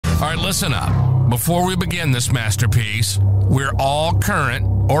All right, listen up. Before we begin this masterpiece, we're all current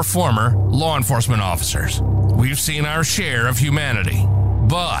or former law enforcement officers. We've seen our share of humanity.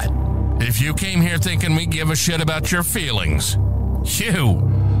 But if you came here thinking we give a shit about your feelings, you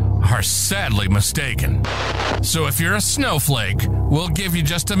are sadly mistaken. So if you're a snowflake, we'll give you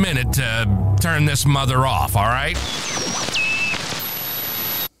just a minute to turn this mother off, all right?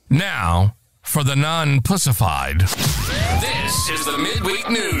 Now, for the non-pussified. This is the midweek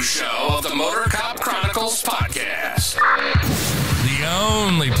news show of the Motor Cop Chronicles podcast. The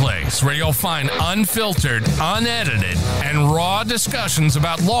only place where you'll find unfiltered, unedited, and raw discussions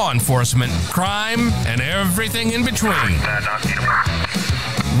about law enforcement, crime, and everything in between.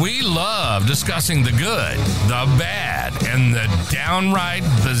 We love discussing the good, the bad, and the downright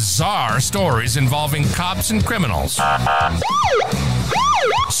bizarre stories involving cops and criminals.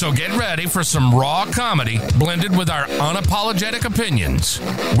 So get ready for some raw comedy blended with our unapologetic opinions.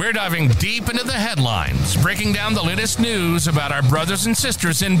 We're diving deep into the headlines, breaking down the latest news about our brothers and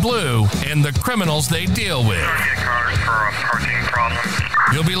sisters in blue and the criminals they deal with.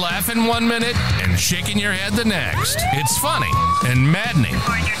 You'll be laughing 1 minute and shaking your head the next. It's funny and maddening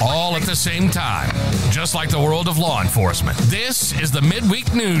all at the same time, just like the world of law enforcement. This is the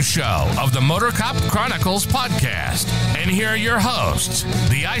midweek news show of the Motor Cop Chronicles podcast. And here are your hosts,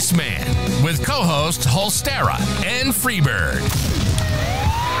 the Iceman, with co-hosts Holstera and Freebird.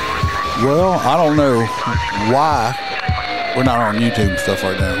 Well, I don't know why we're not on YouTube and stuff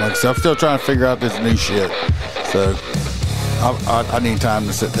right now. Like I said, I'm still trying to figure out this new shit. So I need time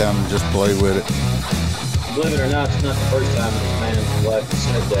to sit down and just play with it. Believe it or not, it's not the first time this man's wife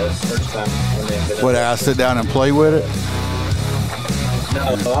said that. It's the first time when they've been. What, I sit down and play with it? No,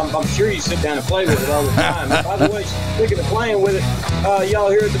 I'm sure you sit down and play with it all the time. And by the way, speaking of playing with it, y'all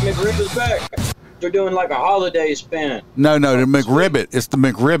here at the McRib is back. They're doing like a holiday spin. No, the McRibbit. It's the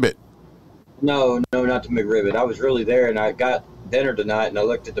McRibbit. No, not the McRibbit. I was really there, and I got dinner tonight, and I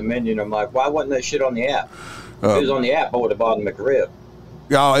looked at the menu, and I'm like, why wasn't that shit on the app? If it was on the app, I would have bought a McRib.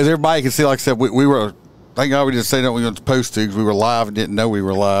 Y'all, as everybody can see, like I said, we were, thank God we didn't say that we were supposed to, because we were live and didn't know we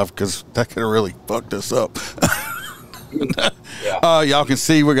were live, because that could have really fucked us up. Yeah. Y'all can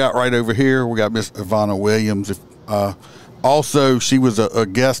see we got right over here, we got Miss Ivana Williams. Also, she was a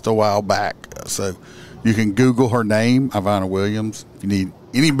guest a while back, so you can Google her name, Ivana Williams. If you need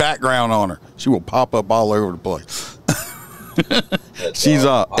any background on her, she will pop up all over the place. She's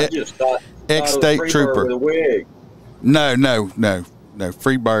ex-state trooper. With a wig. No.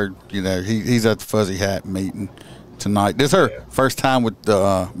 Freebird, you know, he's at the Fuzzy Hat meeting tonight. This is her first time with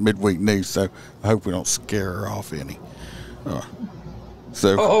midweek news, so I hope we don't scare her off any.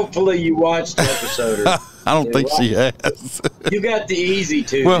 Hopefully you watched the episode. I don't think she has. You got the easy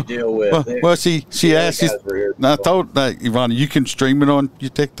to deal with. Well, she asked. I told Ivana, you can stream it on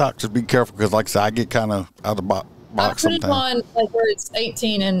your TikTok. Just be careful, because like I said, I get kind of out of the box sometimes. I put it on like where it's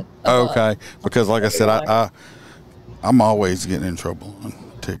 18 and above. Okay, because like I said, I'm always getting in trouble on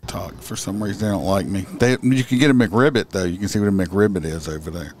TikTok for some reason. They don't like me. You can get a McRibbit though. You can see what a McRibbit is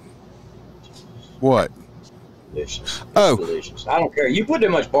over there. What? Delicious. Delicious. I don't care. You put that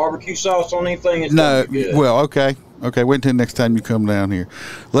much barbecue sauce on anything, it's no. good. Well, okay. Wait until next time you come down here.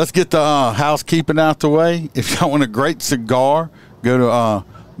 Let's get the housekeeping out the way. If y'all want a great cigar, go to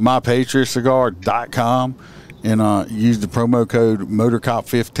mypatriotcigar.com and use the promo code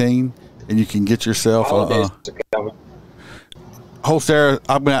MotorCop15, and you can get yourself Holster.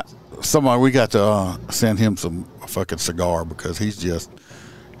 We got to send him some fucking cigar, because he's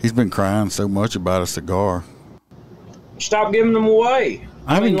been crying so much about a cigar. Stop giving them away.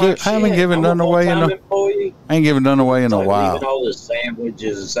 I haven't given none away in a while. Leaving all the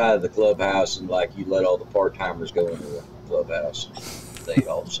sandwiches inside of the clubhouse, and like you let all the part timers go into the clubhouse. They eat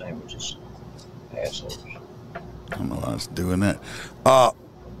all the sandwiches. Assholes. I don't know why I was doing that.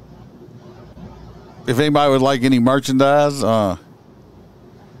 If anybody would like any merchandise,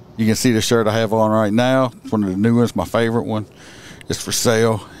 you can see the shirt I have on right now. It's one of the new ones, my favorite one. It's for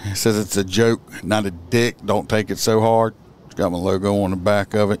sale. It says it's a joke, not a dick. Don't take it so hard. It's got my logo on the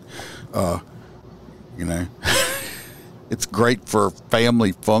back of it. You know, it's great for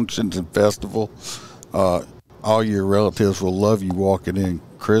family functions and festivals. All your relatives will love you walking in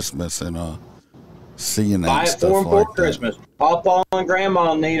Christmas and seeing that buy it stuff for them like for Christmas. Papa and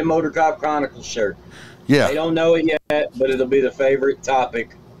Grandma need a Motor Cop Chronicles shirt. Yeah, they don't know it yet, but it'll be the favorite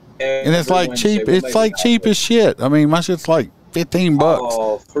topic. And it's like cheap. It's like cheap as shit. I mean, my shit's like $15.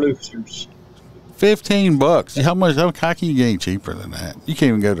 Oh, floofers. $15. How much? How can you get any cheaper than that? You can't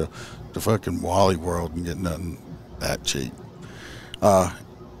even go to the fucking Wally World and get nothing that cheap. And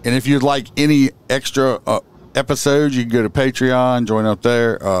if you'd like any extra episodes, you can go to Patreon, join up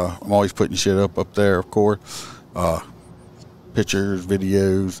there. I'm always putting shit up there, of course. Pictures,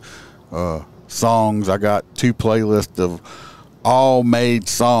 videos, songs. I got 2 playlists of all made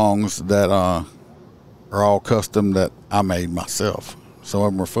songs that are all custom that I made myself. Some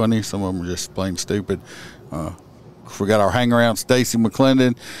of them are funny, some of them are just plain stupid. We got our hang around Stacy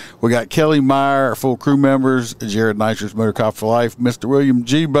McClendon. We got Kelly Meyer, our full crew members, Jared Nitrous, Motor Cop for Life, Mr. William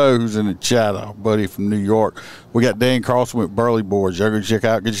Gbo, who's in the chat, our buddy from New York. We got Dan Carlson with Burley Boards. Y'all go check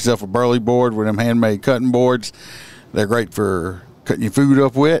out, get yourself a Burley board with them handmade cutting boards. They're great for cutting your food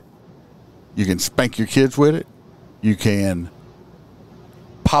up with. You can spank your kids with it. You can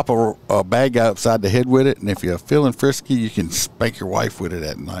pop a bad guy upside the head with it, and if you're feeling frisky, you can spank your wife with it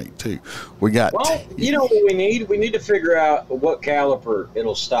at night too. We got. Well, you know what we need? We need to figure out what caliper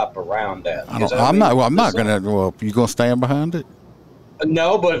it'll stop around at. I'm not gonna. Well, you gonna stand behind it?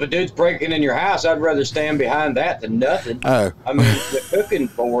 No, but if a dude's breaking in your house, I'd rather stand behind that than nothing. Oh. I mean, the cooking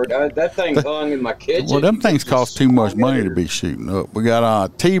board, that thing hung in my kitchen. Well, them things cost too much money to be shooting up. We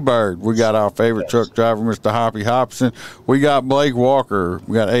got T-Bird. We got our favorite truck driver, Mr. Hoppy Hobson. We got Blake Walker.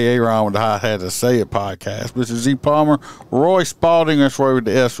 We got A.A. Ron with the I Had to Say It podcast. Mr. Z Palmer. Roy Spalding. That's Roy with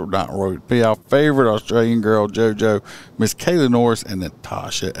the S. Not Roy with the P. Our favorite Australian girl, JoJo. Miss Kayla Norris and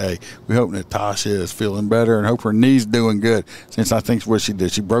Natasha A. We hope Natasha is feeling better and hope her knee's doing good, since I think what she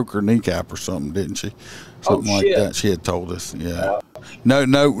did. She broke her kneecap or something, didn't she? Something like that. She had told us. Yeah.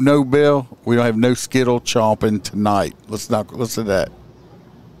 No, Bill. We don't have no Skittle chomping tonight. Let's do that.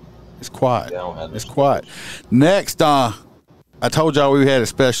 It's quiet. It's quiet. Next, I told y'all we had a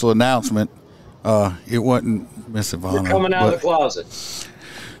special announcement. It wasn't Miss Ivana. You're coming out of the closet.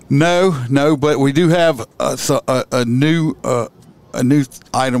 No, but we do have a new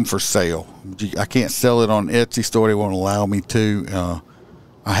item for sale. I can't sell it on Etsy store. They won't allow me to.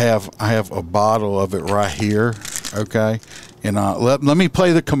 I have a bottle of it right here. Okay, and let me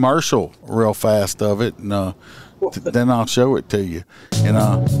play the commercial real fast of it, and then I'll show it to you. And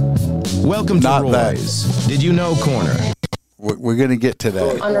welcome to Roy's. Did you know corner? We're gonna get to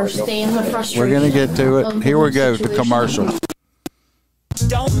that. Understand the frustration. We're gonna get to it. Here we go. The commercial.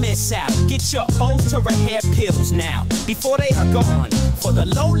 Don't miss out. Get your Ultra hair pills now before they are gone for the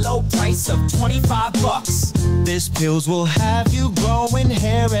low price of $25. This pills will have you growing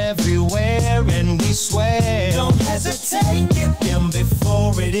hair everywhere, and we swear. Don't hesitate. Get them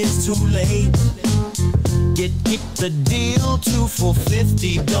before it is too late. Get the deal 2 for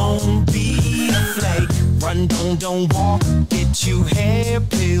 $50. Don't be a flake. Run, don't walk. Get you hair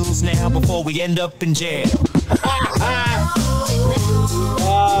pills now before we end up in jail. End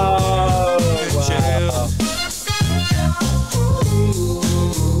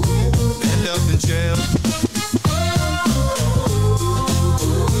up in jail.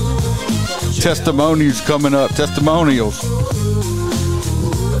 Testimonials coming up. Testimonials.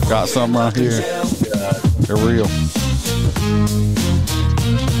 Got some right here. They're real.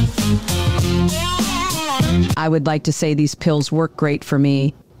 I would like to say these pills work great for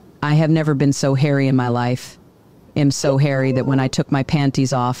me. I have never been so hairy in my life. Am so hairy that when I took my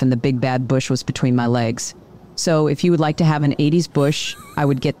panties off and the big bad bush was between my legs. So if you would like to have an 80s bush, I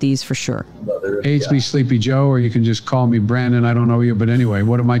would get these for sure. It's me, Sleepy Joe, or you can just call me Brandon. I don't know you, but anyway,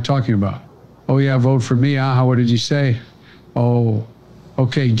 what am I talking about? Oh yeah, vote for me, huh? What did you say? Oh,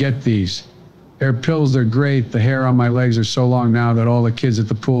 okay, get these. They're pills, they're great. The hair on my legs are so long now that all the kids at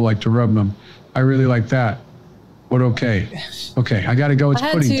the pool like to rub them. I really like that. But okay, I gotta go, it's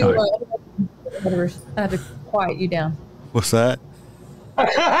pudding time. I had to quiet you down. What's that?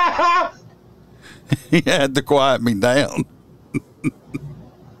 He had to quiet me down.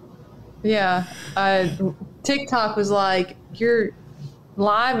 Yeah. TikTok was like, your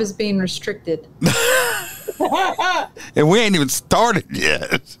live is being restricted. And we ain't even started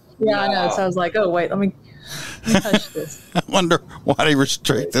yet. Yeah, I know. So I was like, oh, wait, let me touch this. I wonder why they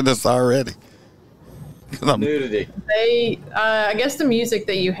restricted us already. Nudity. I guess the music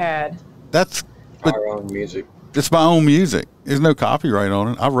that you had. That's our own music. It's my own music. There's no copyright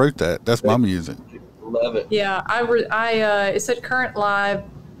on it. I wrote that. That's my music. Love it. Yeah, it said current live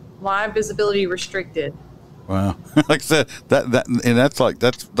visibility restricted. Wow. Like I said, that's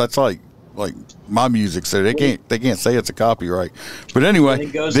like my music, so they can't say it's a copyright. But anyway, when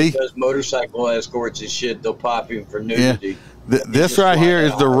he goes and does motorcycle escorts and shit, they'll pop him for nudity. Yeah. This right here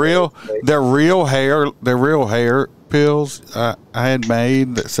is the real hair pills I had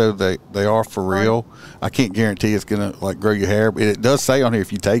made, so they are for real. I can't guarantee it's gonna like grow your hair, but it does say on here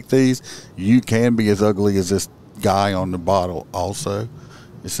if you take these, you can be as ugly as this guy on the bottle. Also,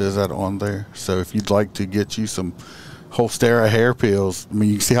 it says that on there. So if you'd like to get you some Holstera hair pills, I mean,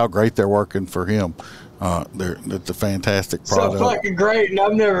 you can see how great they're working for him. It's a fantastic So product. fucking great, and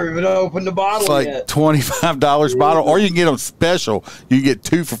I've never even opened the bottle It's like yet. $25 bottle, or you can get them special. You can get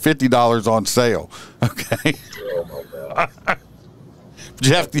 2 for $50 on sale. Okay. Oh my god. But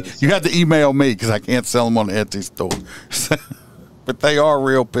you have to email me because I can't sell them on the Etsy store. But they are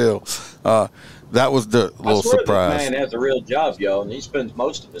real pills. That was the little I swear surprise. This man has a real job, y'all, and he spends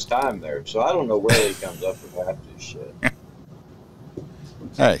most of his time there. So I don't know where he comes up with half this shit.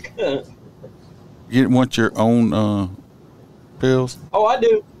 Hey, you want your own pills? Oh, I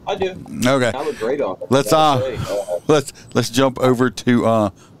do. Okay. I look great on it. Let's jump over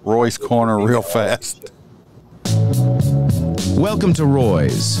to Roy's corner real fast. Welcome to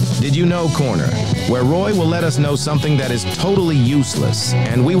Roy's Did You Know Corner, where Roy will let us know something that is totally useless,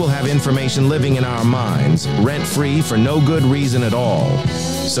 and we will have information living in our minds, rent-free for no good reason at all.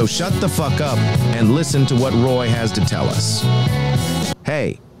 So shut the fuck up and listen to what Roy has to tell us.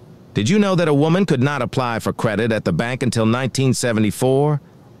 Hey, did you know that a woman could not apply for credit at the bank until 1974?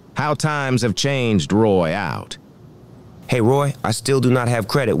 How times have changed, Roy out. Hey, Roy, I still do not have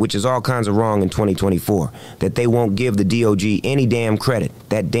credit, which is all kinds of wrong in 2024. That they won't give the DOG any damn credit.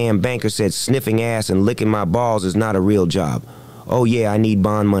 That damn banker said sniffing ass and licking my balls is not a real job. Oh, yeah, I need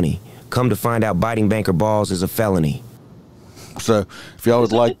bond money. Come to find out biting banker balls is a felony. So, if y'all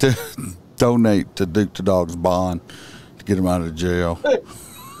would like to donate to Duke the Dog's bond to get him out of jail,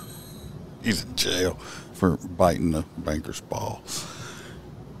 he's in jail for biting the banker's ball.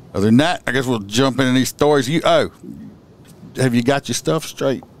 Other than that, I guess we'll jump into these stories. Have you got your stuff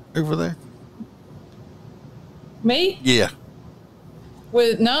straight over there? Me? Yeah.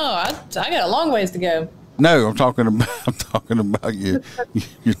 I got a long ways to go. No, I'm talking about your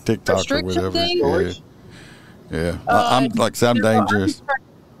TikTok or Restriction whatever. thing? Yeah. I'm dangerous.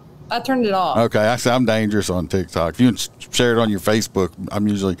 I turned it off. Okay, I say I'm dangerous on TikTok. If you share it on your Facebook,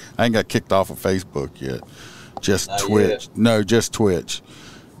 I ain't got kicked off of Facebook yet. Just Not Twitch. yet. No, just Twitch.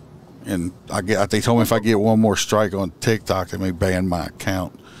 And they told me if I get one more strike on TikTok, they may ban my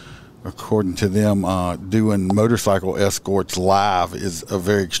account. According to them, doing motorcycle escorts live is a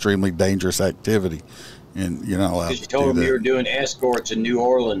very extremely dangerous activity, and you're not allowed to Because you told them do that. you were doing escorts in New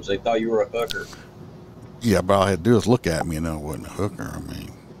Orleans. They thought you were a hooker. Yeah, but all I had to do is look at me, and I wasn't a hooker.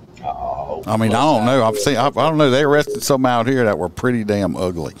 Oh. I don't know. I don't know. They arrested some out here that were pretty damn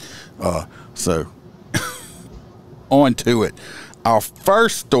ugly. So on to it. Our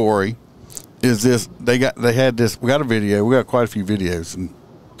first story is this. We got a video. We got quite a few videos, and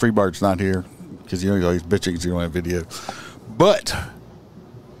Freebird's not here because he's bitching because he don't have video. But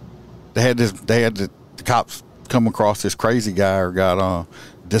they had the cops come across this crazy guy or got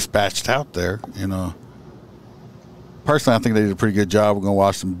dispatched out there, and personally, I think they did a pretty good job. We're gonna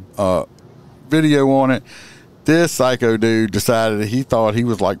watch some video on it. This psycho dude decided that he thought he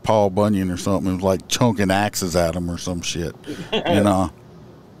was like Paul Bunyan or something. It was like chunking axes at him or some shit. And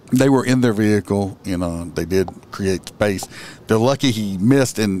they were in their vehicle, and they did create space. They're lucky he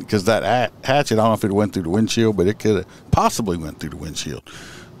missed, and because that hatchet, I don't know if it went through the windshield, but it could have possibly went through the windshield.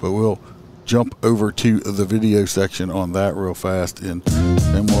 But we'll jump over to the video section on that real fast, and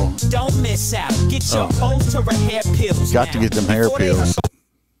then we'll. Don't miss out. Get your ultra hair pills. Got to get them hair pills.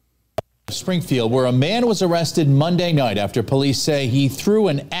 Springfield, where a man was arrested Monday night after police say he threw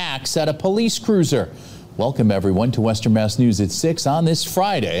an axe at a police cruiser. Welcome, everyone, to Western Mass News at 6 on this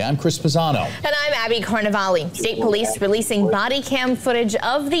Friday. I'm Chris Pisano. And I'm Abby Carnevale. State police releasing body cam footage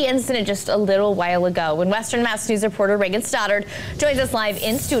of the incident just a little while ago. When Western Mass News reporter Reagan Stoddard joins us live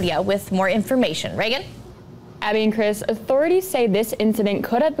in studio with more information. Reagan? Abby and Chris, authorities say this incident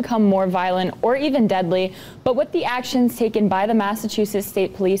could have become more violent or even deadly, but with the actions taken by the Massachusetts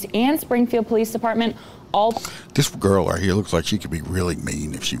State Police and Springfield Police Department, This girl right here looks like she could be really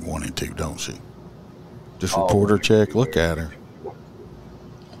mean if she wanted to, don't she? Just reporter check. Look at her.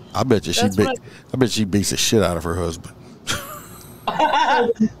 I bet you she beats the shit out of her husband.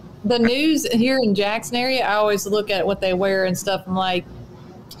 The news here in Jackson area, I always look at what they wear and stuff. I'm like,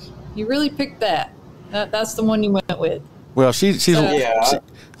 you really picked that. That's the one you went with. Well, she's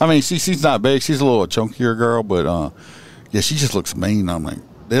not big. She's a little chunkier girl, but yeah, she just looks mean. I'm like,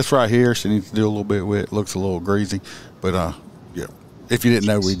 this right here, she needs to do a little bit with. It looks a little greasy, but yeah. If you didn't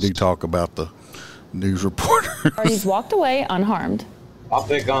know, we do talk about the news reporter. He's walked away unharmed. I'll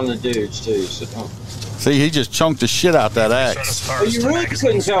pick on the dudes too. So don't. See, he just chunked the shit out that axe. Well, you really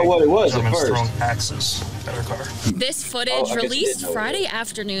couldn't tell what it was at first. This footage, released Friday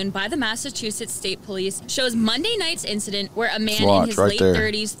afternoon by the Massachusetts State Police, shows Monday night's incident where a man in his late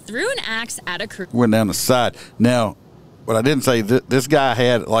 30s threw an axe at a crew. Went down the side. Now, what I didn't say, this guy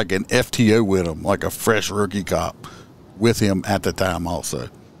had like an FTO with him, like a fresh rookie cop with him at the time also.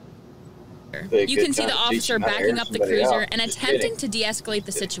 You can see the officer backing up the cruiser and attempting to de-escalate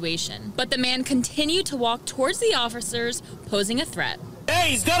the situation. But the man continued to walk towards the officers, posing a threat.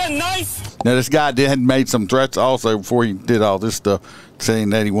 Hey, he's got a knife! Now, this guy had made some threats also before he did all this stuff, saying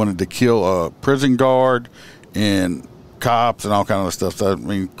that he wanted to kill a prison guard and cops and all kind of stuff. So, I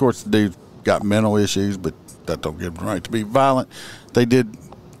mean, of course, the dude got mental issues, but that don't give him the right to be violent. They did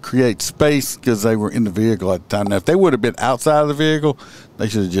create space because they were in the vehicle at the time. Now, if they would have been outside of the vehicle, they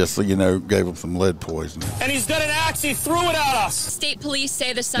should have just, gave them some lead poisoning. And he's got an axe. He threw it at us. State police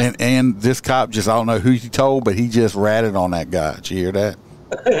say the suspect... And this cop just, I don't know who he told, but he just ratted on that guy. Did you hear that?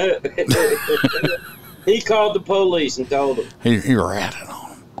 He called the police and told them. He ratted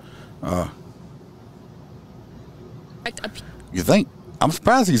on him. You think? I'm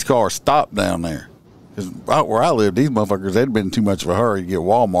surprised these cars stopped down there. Because where I live, these motherfuckers, they'd been in too much of a hurry to get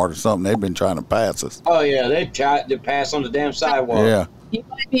Walmart or something. They'd been trying to pass us. Oh, yeah. They tried to pass on the damn sidewalk. Yeah. You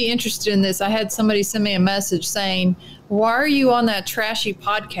might be interested in this. I had somebody send me a message saying, why are you on that trashy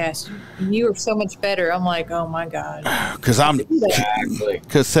podcast? You are so much better. I'm like, oh, my God. Because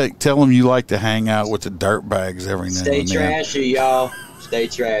tell them you like to hang out with the dirt bags every now and then. Stay trashy, y'all. Stay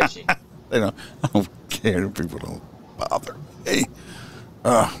trashy. I don't care if people don't bother. Hey.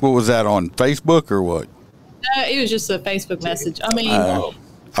 What was that, on Facebook or what? No, it was just a Facebook message. I mean, I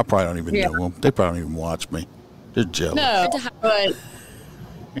probably don't even know them. They probably don't even watch me. They're jealous. No, but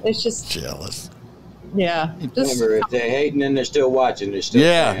it's just jealous. Yeah. Remember, if they're hating and they're still watching, they're still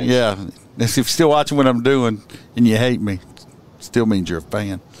fans. Yeah. If you're still watching what I'm doing and you hate me, still means you're a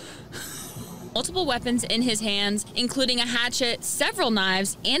fan. Multiple weapons in his hands, including a hatchet, several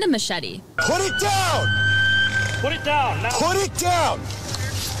knives, and a machete. Put it down! Put it down! Now. Put it down!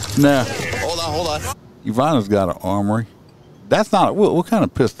 Now, hold on. Ivana's got an armory. That's not what kind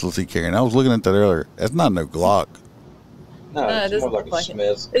of pistol is he carrying? I was looking at that earlier. That's not no Glock. No, it's more like a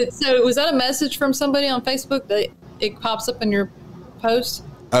Smith. So was that a message from somebody on Facebook that it pops up in your post?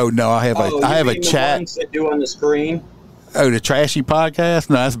 Oh no, I have a chat. Ones that do on the screen. Oh, the Trashy Podcast?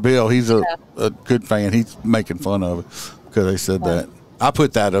 No, that's Bill. He's a good fan. He's making fun of it because they said that. I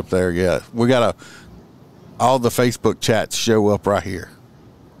put that up there. Yeah, we got all the Facebook chats show up right here.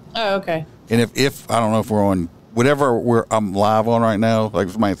 Oh, okay. And if I don't know if we're on whatever I'm live on right now, like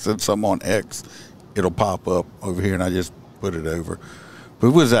if somebody said something on X, it'll pop up over here, and I just put it over.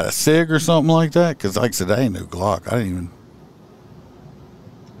 But was that a SIG or something like that? Because like I said, I ain't no Glock. I didn't even.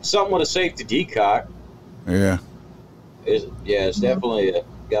 Something with a safety decock. Yeah. It's definitely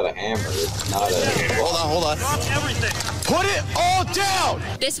got a hammer. It's not a. Hold on. Drop everything. Put it all down.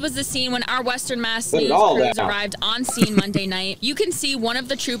 This was the scene when our Western Mass News crews arrived on scene Monday night. You can see one of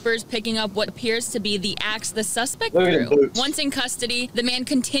the troopers picking up what appears to be the axe the suspect threw. Once in custody, the man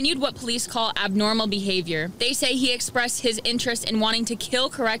continued what police call abnormal behavior. They say he expressed his interest in wanting to kill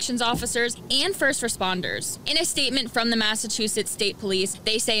corrections officers and first responders. In a statement from the Massachusetts State Police,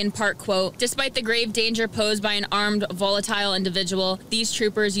 they say in part, quote, despite the grave danger posed by an armed, volatile individual, these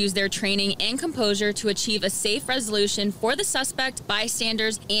troopers use their training and composure to achieve a safe resolution for the suspect,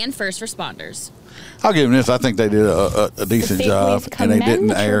 bystanders, and first responders. I'll give them this. I think they did a decent job, and they didn't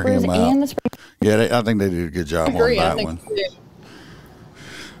air him out. Yeah, I think they did a good job on that one.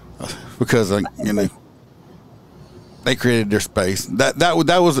 Because they created their space.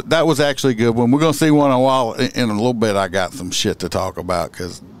 That was actually a good one. We're gonna see one in a while. In a little bit, I got some shit to talk about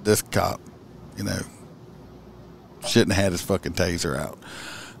because this cop, shouldn't have had his fucking taser out.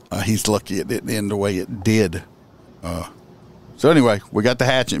 He's lucky it didn't end the way it did. So anyway, we got the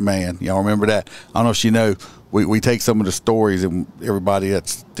Hatchet Man. Y'all remember that? I don't know if you know, we take some of the stories and everybody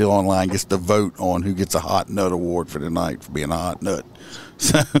that's still online gets to vote on who gets a Hot Nut Award for the night for being a hot nut.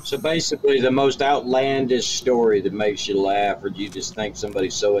 So basically the most outlandish story that makes you laugh or you just think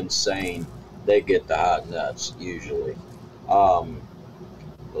somebody's so insane, they get the hot nuts usually.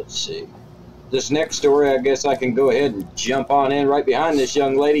 Let's see. This next story, I guess I can go ahead and jump on in right behind this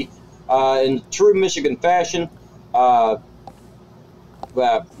young lady. In true Michigan fashion,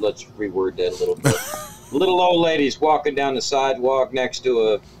 let's reword that a little bit. Little old lady's walking down the sidewalk next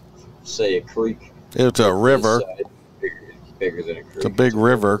to a creek. It's a river. Bigger than a creek. It's a big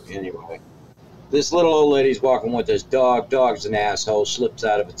river. Anyway, this little old lady's walking with this dog. Dog's an asshole, slips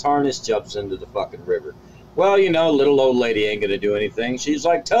out of its harness, jumps into the fucking river. Well, little old lady ain't going to do anything. She's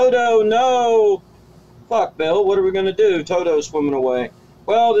like, Toto, no! Fuck, Bill, what are we going to do? Toto's swimming away.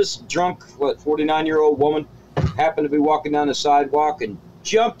 Well, this drunk, 49-year-old woman happened to be walking down the sidewalk and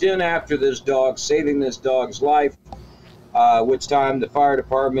jumped in after this dog, saving this dog's life, which time the fire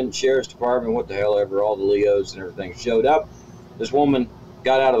department, sheriff's department, what the hell ever, all the Leos and everything showed up. This woman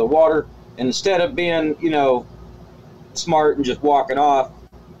got out of the water, and instead of being, smart and just walking off,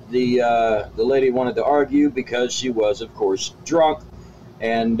 the lady wanted to argue because she was, of course, drunk.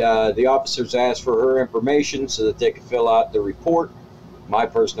 And the officers asked for her information so that they could fill out the report. My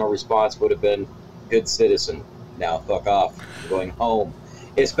personal response would have been, good citizen, now fuck off, I'm going home.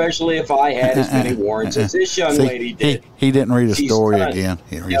 Especially if I had as many warrants as this young lady did. He didn't read the story again.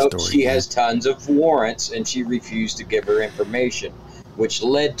 She has tons of warrants, and she refused to give her information, which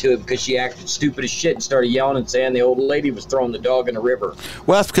led to it because she acted stupid as shit and started yelling and saying the old lady was throwing the dog in the river.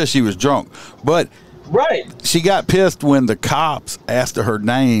 Well, that's because she was drunk. But she got pissed when the cops asked her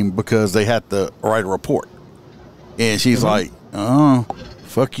name because they had to write a report. And she's like, oh,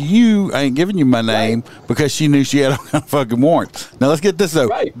 fuck you. I ain't giving you my name because she knew she had all kind of fucking warrants. Now, let's get this, though.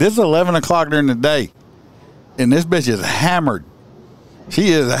 This is 11 o'clock during the day, and this bitch is hammered. She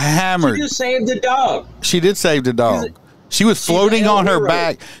is hammered. She just saved the dog. She did save the dog. She was floating on her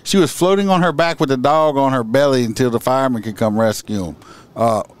back. She was floating on her back with the dog on her belly until the firemen could come rescue him.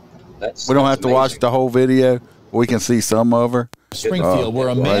 We don't have to watch the whole video. We can see some of her. Springfield, where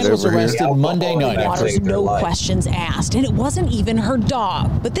a man was arrested Monday night after no questions asked, and it wasn't even her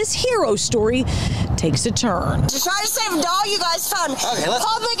dog. But this hero story takes a turn. To try to save a dog, you guys found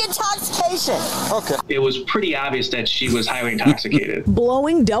public intoxication. Okay. It was pretty obvious that she was highly intoxicated.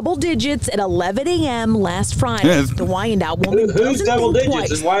 Blowing double digits at 11 a.m. last Friday. The wind-out woman Who's double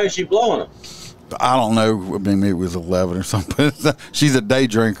digits, and why is she blowing them? I don't know. I mean, maybe it was 11 or something. She's a day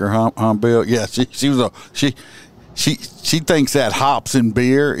drinker, huh, Bill? Yeah, she thinks that hops and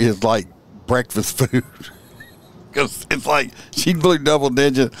beer is like breakfast food. Because it's like she blew double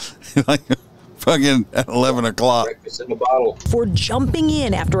digits like fucking at 11 o'clock. Breakfast in the bottle. For jumping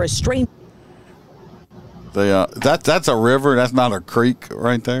in after a strange... That's a river. That's not a creek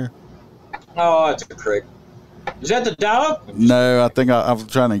right there. Oh, it's a creek. Is that the dog? No, I think I was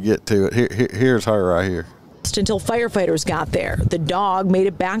trying to get to it. Here's her right here. Until firefighters got there. The dog made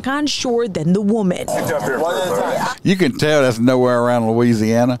it back on shore, then the woman. You can tell that's nowhere around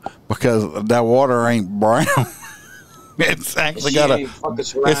Louisiana because that water ain't brown. It's actually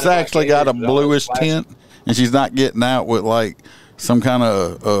got a bluish tint, and she's not getting out with like some kind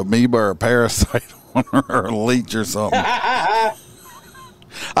of amoeba or parasite on her or a leech or something.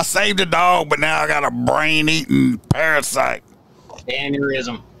 I saved a dog, but now I got a brain-eating parasite.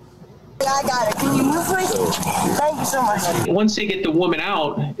 Aneurysm. I got it. Can you move, please? Thank you so much. Once they get the woman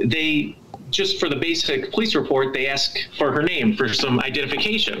out, they, just for the basic police report, they ask for her name for some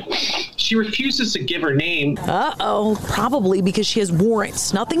identification. She refuses to give her name. Uh-oh, probably because she has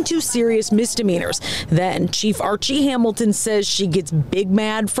warrants. Nothing too serious, misdemeanors. Then Chief Archie Hamilton says she gets big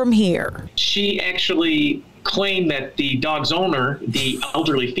mad from here. She actually claimed that the dog's owner, the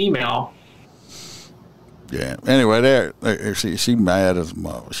elderly female... Yeah. Anyway, there she mad as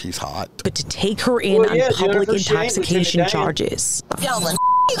mother. She's hot. But to take her in on public intoxication charges. Gentlemen,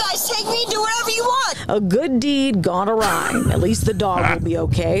 you guys take me, do whatever you want. A good deed gone awry. At least the dog will be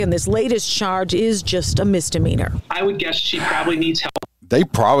okay. And this latest charge is just a misdemeanor. I would guess she probably needs help. They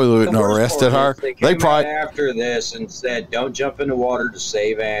probably wouldn't have arrested her. They probably after this and said, "Don't jump in the water to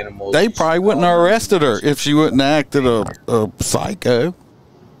save animals." They probably wouldn't have arrested her if she wouldn't have acted a psycho.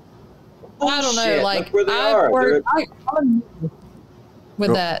 I don't know, like I'm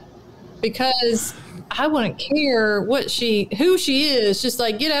with that because I wouldn't care who she is. Just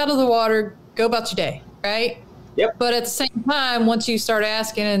like get out of the water, go about your day, right? Yep. But at the same time, once you start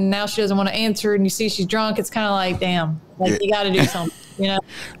asking and now she doesn't want to answer and you see she's drunk, it's kind of like, damn, like you got to do something, you know?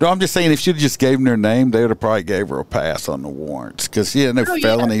 No, I'm just saying if she'd just gave them their name, they would have probably gave her a pass on the warrants because she had no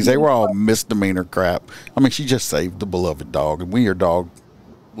felonies. Yeah. They were all misdemeanor crap. I mean, she just saved the beloved dog, and we are dog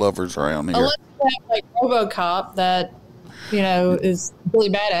lovers around here. Unless you have like RoboCop that, is really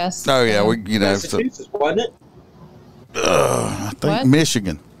badass. Oh yeah, Massachusetts, wasn't it? I think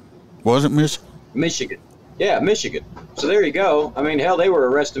Michigan. Wasn't Michigan? Michigan. Yeah, Michigan. So there you go. I mean, hell, they were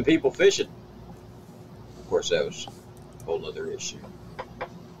arresting people fishing. Of course, that was a whole other issue.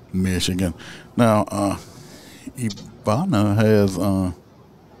 Michigan. Now, Ivana has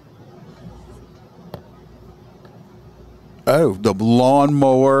the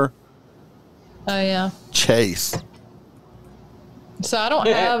lawnmower. Oh yeah. Chase. So I don't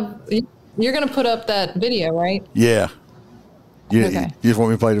have. You're gonna put up that video, right? Yeah. Okay. You just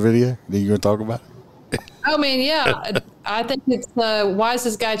want me to play the video? Then you gonna talk about it? I mean, yeah. I think it's why is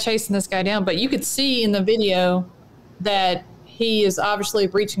this guy chasing this guy down? But you could see in the video that he is obviously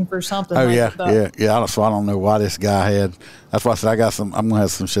reaching for something. Oh yeah. So I don't know why this guy had. That's why I said I'm gonna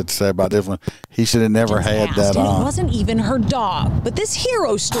have some shit to say about this one. He should have never had that on. It wasn't even her dog, but this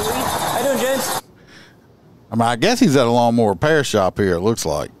hero story. How you doing, James? I mean, I guess he's at a lawnmower repair shop here. It looks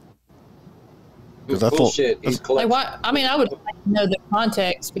like. Because I thought, like, why? I mean, I would like to know the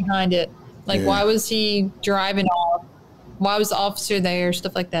context behind it. Like, why was he driving off? Why was the officer there?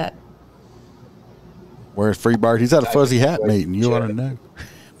 Stuff like that. Where's Freebird? He's at a fuzzy hat meeting. You want to know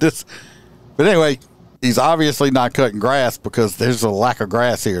this? But anyway, he's obviously not cutting grass because there's a lack of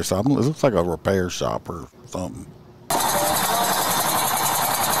grass here. So it looks like a repair shop or something. Come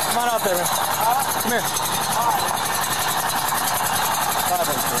on out there, man. Come here.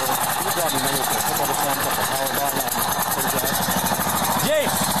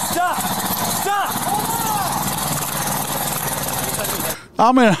 James, stop! Stop!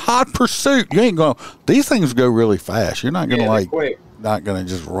 I'm in hot pursuit. You ain't going to, these things go really fast. You're not going to not going to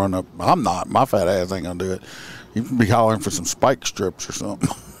just run up. I'm not. My fat ass ain't going to do it. You can be hollering for some spike strips or something.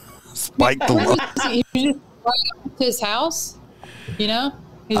 Spike the look. You just right off to his house? You know?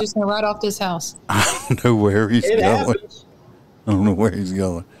 He's just going to ride off to his house. I don't know where he's going. Happens. I don't know where he's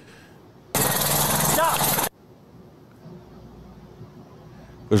going. Stop!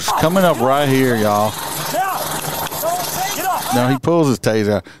 It's coming up right here, y'all. No, he pulls his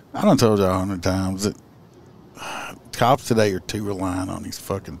taser out. I done told y'all 100 times that cops today are too reliant on these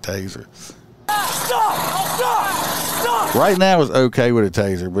fucking tasers. Stop! Stop! Right now it's okay with a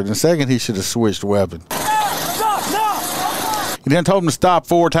taser, but in a second he should have switched weapon. Stop! No! He then told him to stop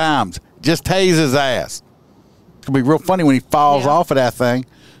 4 times. Just tase his ass. It's gonna be real funny when he falls off of that thing.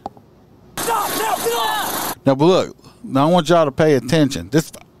 Stop! Now, get off! Now, but look, now I want y'all to pay attention.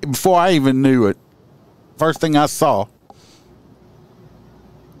 This before I even knew it. First thing I saw.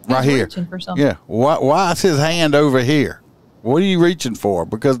 Right here. Yeah. Why is his hand over here? What are you reaching for?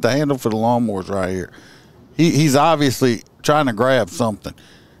 Because the handle for the lawnmower's right here. He's obviously trying to grab something.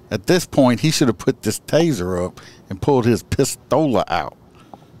 At this point, he should have put this taser up and pulled his pistola out.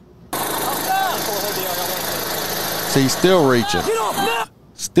 See, he's still reaching.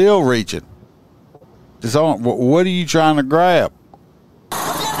 Still reaching. Just on. What are you trying to grab?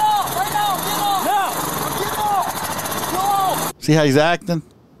 See how he's acting?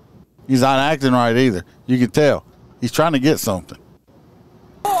 He's not acting right either. You can tell. He's trying to get something.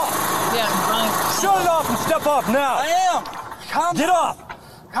 Yeah, shut it off and step off now. I am. Get off.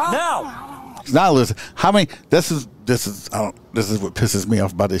 Now. He's not listening. How many? This is what pisses me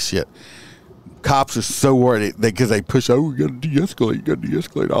off about this shit. Cops are so worried because they push. Oh, we got to de-escalate. You got to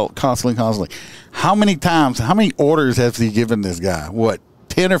de-escalate. All constantly. How many times? How many orders has he given this guy? What,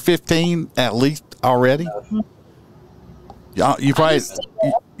 10 or 15 at least already? You probably,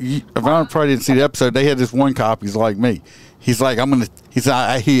 Ivana probably didn't see the episode. They had this one cop. He's like me. He's like, I'm going to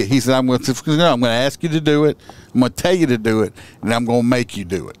ask you to do it. I'm going to tell you to do it, and I'm going to make you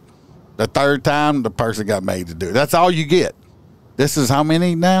do it. The third time, the person got made to do it. That's all you get. This is how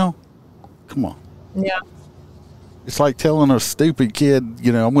many now? Come on. Yeah. It's like telling a stupid kid, I'm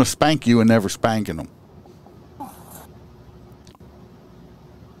going to spank you and never spanking them.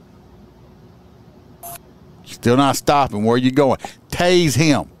 Still not stopping. Where are you going? Tase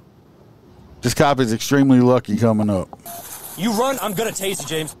him. This cop is extremely lucky coming up. You run, I'm going to tase you,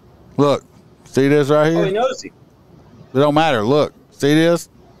 James. Look. See this right here? Oh, he knows he. It don't matter. Look. See this?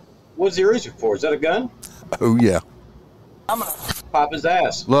 What's he reaching for? Is that a gun? Oh, yeah. I'm going to pop his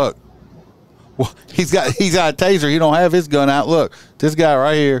ass. Look. Well, he's got a taser. He don't have his gun out. Look. This guy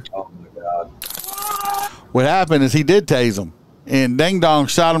right here. Oh, my God. What happened is he did tase him. And Ding Dong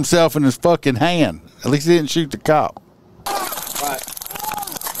shot himself in his fucking hand. At least he didn't shoot the cop. Right.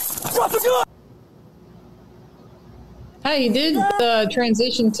 Drop the gun! Hey, he did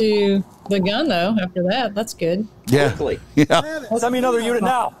transition to the gun, though, after that. That's good. Yeah. Quickly. Yeah. Send me another unit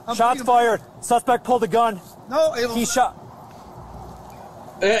now. Shots fired. Suspect pulled the gun. No, he shot.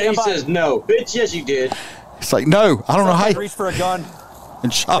 He says no. Bitch, yes, you did. It's like, no, I don't know how he reached for a gun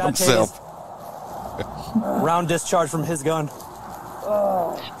and shot himself. Round discharge from his gun.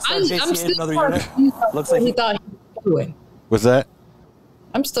 I'm still another unit. Looks like he thought he was going. What's that?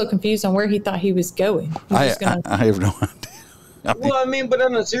 I'm still confused on where he thought he was going. I have no idea. Well, I mean, but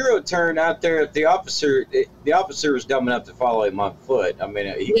on a zero turn out there, if the officer was dumb enough to follow him on foot, I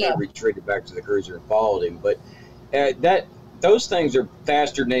mean, he could have retreated back to the cruiser and followed him. But those things are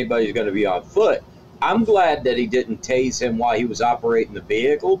faster than anybody's going to be on foot. I'm glad that he didn't tase him while he was operating the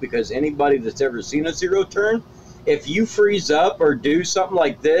vehicle, because anybody that's ever seen a zero turn, if you freeze up or do something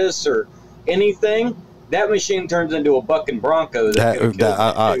like this or anything, that machine turns into a bucking bronco.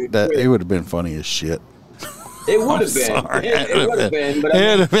 It would have been funny as shit. It would have been. It would have been. But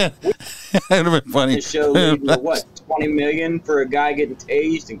it would have been funny. The show leading to what, $20 million for a guy getting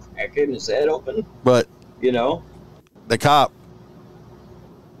tased and cracking his head open. But the cop,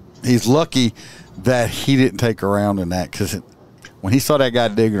 he's lucky that he didn't take around in that, because When he saw that guy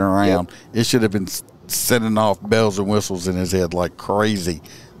digging around, it should have been sending off bells and whistles in his head like crazy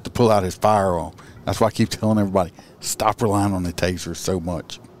to pull out his firearm. That's why I keep telling everybody, stop relying on the taser so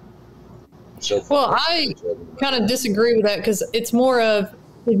much. Well, I kind of disagree with that because it's more of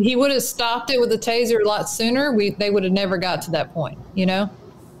if he would have stopped it with a taser a lot sooner, they would have never got to that point, you know?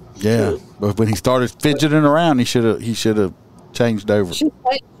 Yeah, but when he started fidgeting around, he should have changed over. Should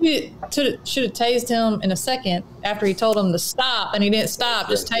have tased him in a second after he told him to stop, and he didn't stop.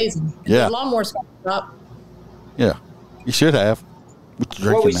 Just tase him. Yeah, the lawnmower's gonna stop. Yeah, you should have.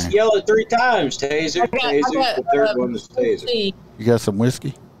 Well, we yelled it 3 times. Taser, taser. The third one was taser. Tea. You got some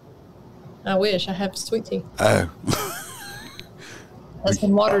whiskey? I wish I have sweet tea. Oh, that's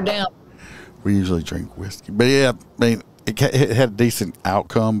been watered down. We usually drink whiskey, but yeah, I mean, it had a decent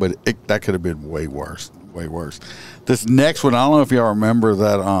outcome, but that could have been way worse. Way worse. This next one, I don't know if y'all remember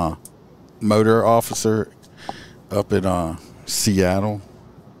that motor officer up in Seattle,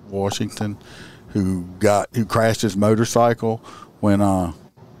 Washington, who crashed his motorcycle when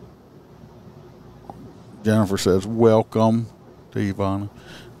Jennifer says welcome to Ivana.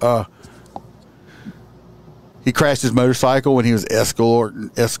 He crashed his motorcycle when he was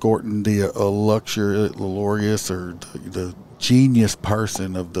escorting the luxurious or the genius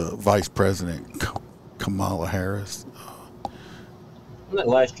person of the vice president, Kamala Harris. Wasn't that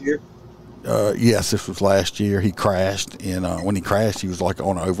last year? Yes, this was last year. He crashed, and when he crashed, he was like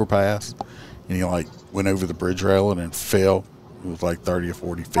on an overpass, and he like went over the bridge railing and fell. It was like 30 or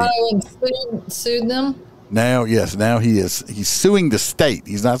 40 feet. Oh, and sued them? Now he's suing the state.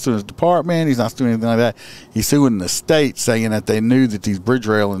 He's not suing his department. He's not suing anything like that. He's suing the state, saying that they knew that these bridge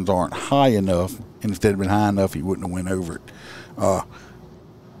railings aren't high enough, and if they'd been high enough, he wouldn't have went over it.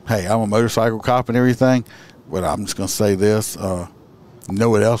 Hey, I'm a motorcycle cop and everything, but I'm just going to say this. You know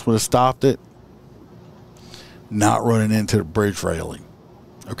what else would have stopped it? Not running into the bridge railing.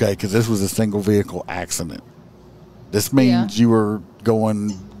 Okay, because this was a single vehicle accident. This means you were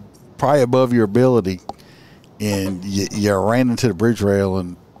going probably above your ability, and you ran into the bridge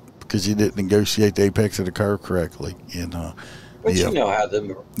railing because you didn't negotiate the apex of the curve correctly. And but you know how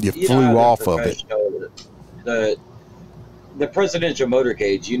you flew off of it. The presidential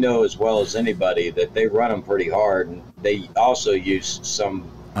motorcades, you know as well as anybody that they run them pretty hard, and they also use some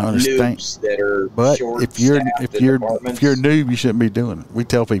noobs that are but short. If you're a noob, you shouldn't be doing it. We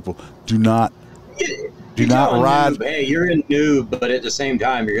tell people, do not ride. Noob, hey, you're a noob, but at the same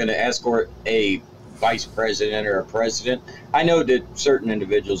time, you're going to escort a vice president or a president. I know that certain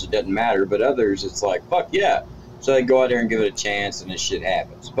individuals it doesn't matter, but others it's like fuck yeah. So they go out there and give it a chance, and this shit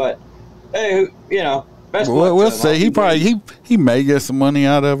happens. But hey, you know. We'll see. He may get some money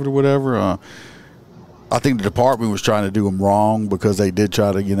out of it or whatever. I think the department was trying to do him wrong because they did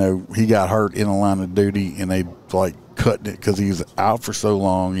try to, he got hurt in the line of duty, and they like cutting it because he was out for so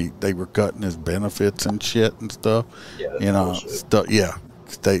long. They were cutting his benefits and shit and stuff. Yeah, stuff. Yeah,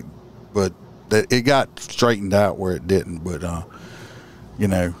 it got straightened out where it didn't. But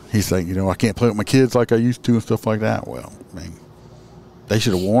he's saying, I can't play with my kids like I used to and stuff like that. Well, I mean. They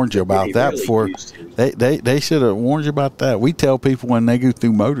should have warned you about that before. They should have warned you about that. We tell people when they go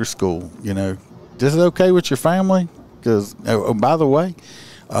through motor school, this is okay with your family? Because, by the way,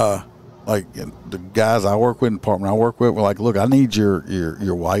 like the guys I work with in the department I work with were like, look, I need your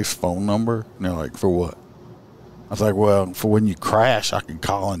wife's phone number. And they're like, for what? I was like, well, for when you crash, I can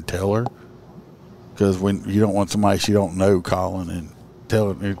call and tell her. Because when you don't want somebody she don't know calling and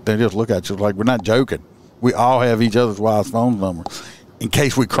telling, they just look at you like, we're not joking. We all have each other's wife's phone number. In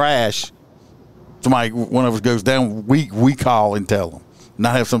case we crash, one of us goes down, we call and tell them.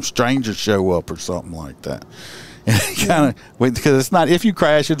 Not have some stranger show up or something like that. And because it's not if you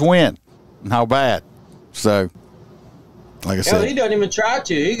crash, it's when and how bad. So, like I said, he doesn't even try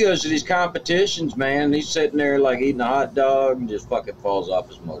to. He goes to these competitions, man. And he's sitting there like eating a hot dog and just fucking falls off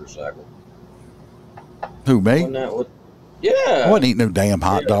his motorcycle. Who, me? Yeah, I wasn't eating no damn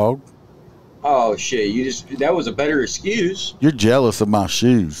hot dog. Oh shit! That was a better excuse. You're jealous of my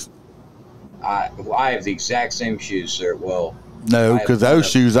shoes. I have the exact same shoes, sir. Well, no, because those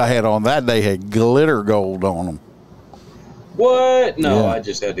shoes I had on that day had glitter gold on them. What? No, I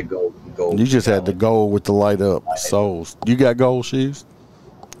just had the gold. You just had the gold with the light up soles. You got gold shoes,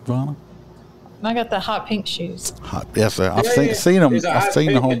 Ivana? I got the hot pink shoes. Yes, sir. I've seen them. I've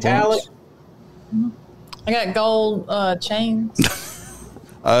seen the whole bunch. I got gold chains.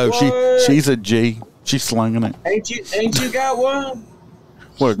 Oh, she's a G. She's slinging it. Ain't you got one?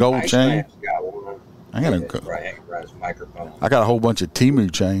 What, a gold chain? Got one. I got a whole bunch of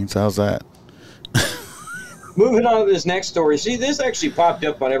Temu chains. How's that? Moving on to this next story. See, this actually popped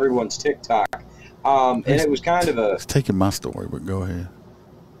up on everyone's TikTok. And it was kind of a... It's taking my story, but go ahead.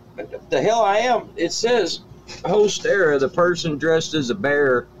 The hell I am. It says, host era, the person dressed as a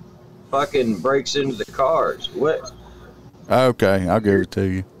bear fucking breaks into the cars. What? Okay, I'll give it to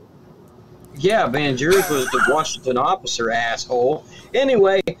you. Yeah, Van Jurik was the Washington officer, asshole.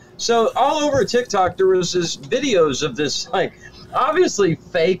 Anyway, so all over TikTok, there was this videos of this, like, obviously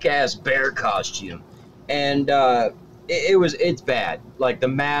fake-ass bear costume. And it's bad. Like, the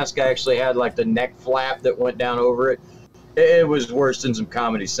mask actually had, like, the neck flap that went down over it. It was worse than some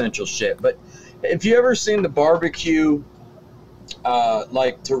Comedy Central shit. But if you ever seen the barbecue,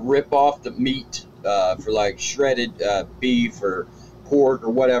 like, to rip off the meat for, like, shredded beef or pork or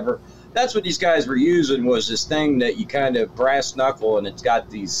whatever, that's what these guys were using, was this thing that you kind of brass knuckle, and it's got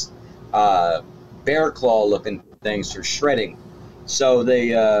these bear claw looking things for shredding. So they,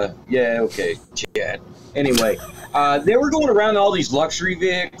 yeah, okay, Chad. Anyway, they were going around all these luxury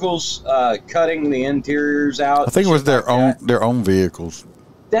vehicles, cutting the interiors out. I think it was their own vehicles.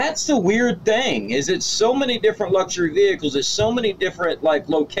 That's the weird thing, is it's so many different luxury vehicles. It's so many different, like,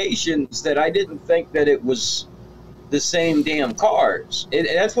 locations that I didn't think that it was the same damn cars.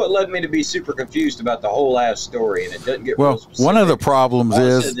 That's what led me to be super confused about the whole ass story, and it doesn't get real specific. One of the problems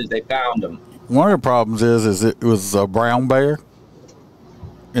is they found them. One of the problems is it was a brown bear,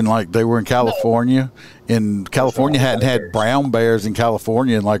 and like they were in California, and California hadn't had brown bears in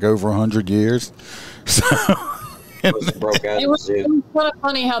California in like over 100 years. So it was kind of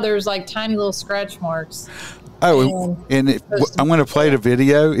funny how there's like tiny little scratch marks. Oh, and I'm going to play the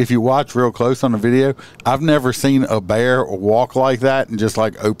video. If you watch real close on the video, I've never seen a bear walk like that and just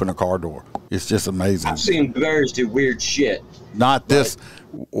like open a car door. It's just amazing. I've seen bears do weird shit. Not this.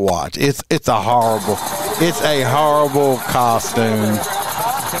 Watch. It's a horrible costume.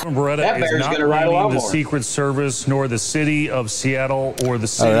 Kevin Beretta is not blaming the Secret Service nor the city of Seattle or the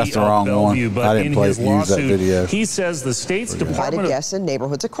city of Bellevue, but in his lawsuit, he says the state's Department of guests in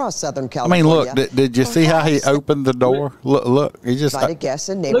neighborhoods across Southern I California. mean, look, did you see how he opened the door? Look, he just invited guests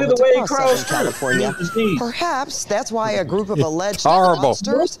in neighborhoods across Southern California. Perhaps that's why a group of alleged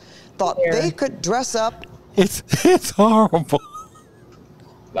monsters thought they could dress up. It's horrible.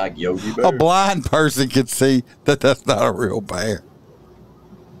 Like Yogi Bear. A blind person could see that that's not a real bear.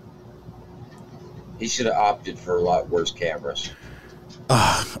 He should have opted for a lot worse cameras.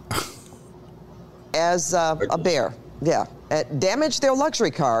 As a bear, yeah. Damage their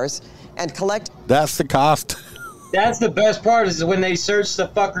luxury cars and collect. That's the cost. That's the best part, is when they searched the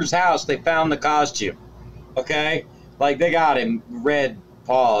fucker's house, they found the costume. Okay? Like, they got him red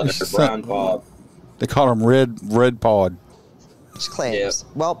pawed or brown pawed. They call him red pawed. Claims.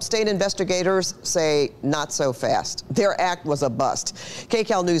 Well, state investigators say not so fast. Their act was a bust.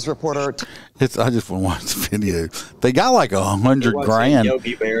 KCAL News reporter. I just want to watch the video. They got like $100 grand,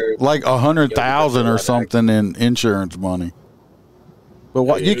 like 100,000 or something in insurance money. But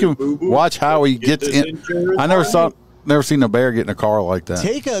what you can watch how he gets in. I never seen a bear get in a car like that.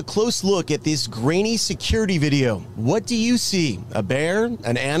 Take a close look at this grainy security video. What do you see? A bear?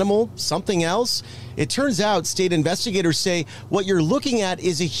 An animal? Something else? It turns out state investigators say what you're looking at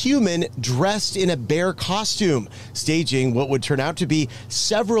is a human dressed in a bear costume, staging what would turn out to be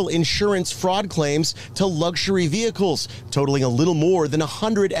several insurance fraud claims to luxury vehicles, totaling a little more than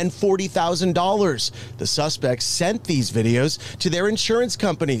 $140,000. The suspects sent these videos to their insurance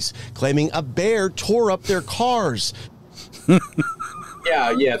companies, claiming a bear tore up their cars.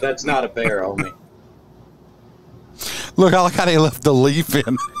 Yeah, that's not a bear, homie. Look, I like how they left the leaf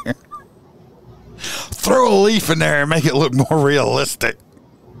in there. Throw a leaf in there and make it look more realistic.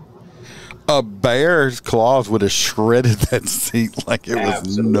 A bear's claws would have shredded that seat like it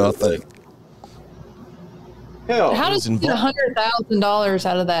was nothing. Hell, how does he get $100,000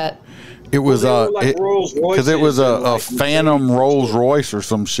 out of that? It was because it was a Phantom Rolls Royce or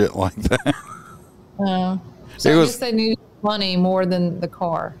some shit like that. So I guess they needed money more than the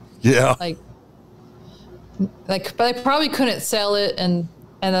car. Yeah. But they probably couldn't sell it, and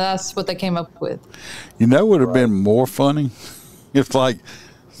that's what they came up with. You know what would have been more funny? If like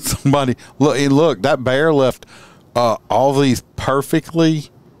somebody look, that bear left all these perfectly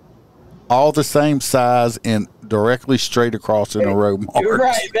all the same size and directly straight across in a row marks. You're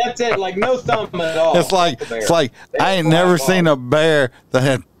right, that's it. Like no thumb at all. It's like I ain't never seen a bear that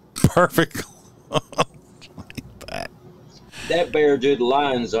had perfect like that. That bear did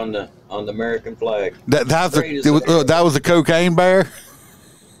lines on the American flag. That was a cocaine bear.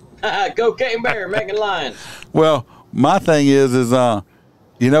 Cocaine bear making lines. Well, my thing is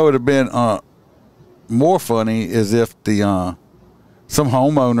you know, it would have been more funny is if the some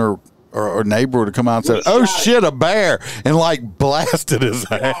homeowner or neighbor would have come out and said, "Oh shit, a bear," and like blasted his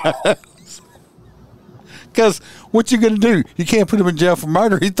ass. Because what you gonna do? You can't put him in jail for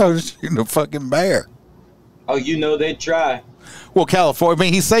murder. He thought he was shooting a fucking bear. Oh, you know they'd try. Well, California. I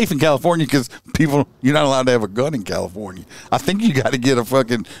mean, he's safe in California because you're not allowed to have a gun in California. I think you got to get a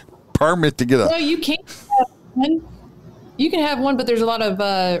fucking permit to get a. No, you can't have one. You can have one, but there's a lot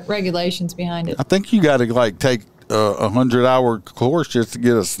of regulations behind it. I think you got to like take a 100-hour course just to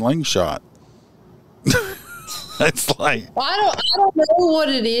get a slingshot. It's like, well, I don't know what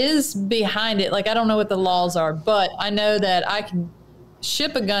it is behind it. Like, I don't know what the laws are, but I know that I can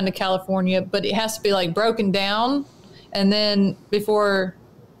ship a gun to California, but it has to be like broken down, and then before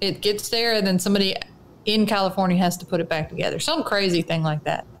it gets there, and then somebody in California has to put it back together. Some crazy thing like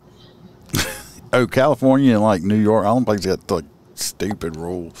that. Oh, California and like New York, I don't think they got like stupid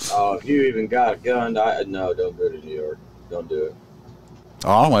rules. Oh, if you even got a gun, no, don't go to New York. Don't do it.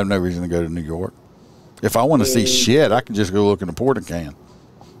 Oh, I don't have no reason to go to New York. If I want to see shit, I can just go look in a porta can.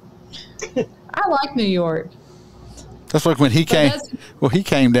 I like New York. That's like when he came. Well, he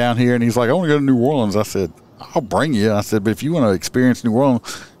came down here and he's like, "I want to go to New Orleans." I said, "I'll bring you." I said, "But if you want to experience New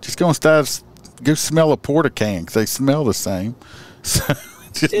Orleans, just go instead. Go smell a porta can because they smell the same." So,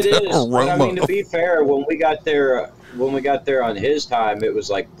 it is. But I mean, to be fair, when we got there on his time, it was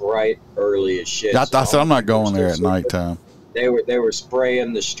like bright early as shit. I said, "I'm not going there at nighttime." They were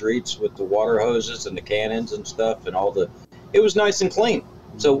spraying the streets with the water hoses and the cannons and stuff, and it was nice and clean.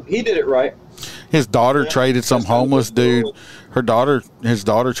 So he did it right. His daughter traded some homeless dude. His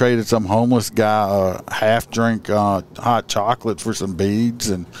daughter traded some homeless guy half-drink hot chocolates for some beads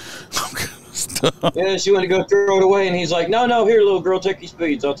and some kind of stuff. Yeah, she went to go throw it away, and he's like, "No, here, little girl, take these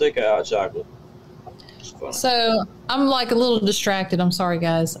beads. I'll take a hot chocolate." So I'm like a little distracted. I'm sorry,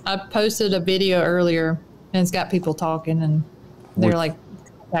 guys. I posted a video earlier, and it's got people talking, and they're like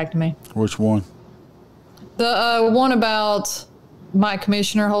back to me. Which one? The one about my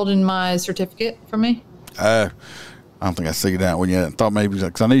commissioner holding my certificate for me. I don't think I see that one yet. I thought maybe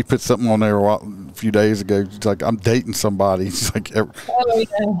because I know you put something on there a few days ago. It's like, I'm dating somebody. It's like, oh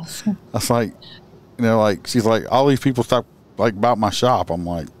yeah. That's like, like she's like, all these people talk like about my shop. I'm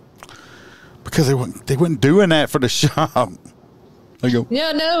like, because they weren't doing that for the shop. They go,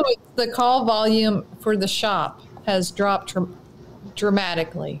 yeah, no, the call volume for the shop has dropped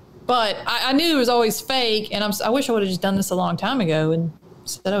dramatically. But I knew it was always fake, and I wish I would have just done this a long time ago and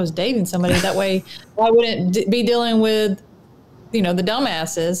said I was dating somebody. That way I wouldn't be dealing with, the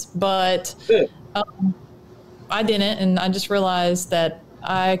dumbasses. But I didn't, and I just realized that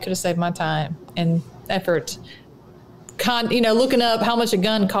I could have saved my time and effort. Looking up how much a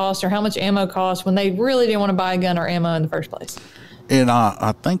gun costs or how much ammo costs when they really didn't want to buy a gun or ammo in the first place. And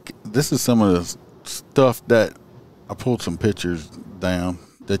I think this is some of the stuff that I pulled some pictures down.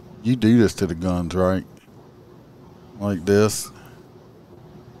 That you do this to the guns, right? Like this?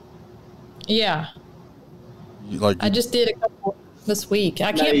 Yeah. I just did a couple this week.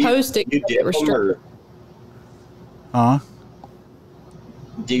 I can't post it. You dip them or? Huh?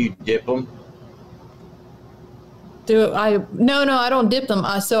 Do you dip them? No, I don't dip them.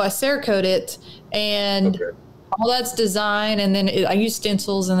 So I Cerakote it, and all that's design, and then I use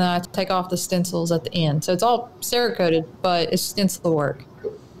stencils, and then I take off the stencils at the end. So it's all Cerakoted, but it's stencil work.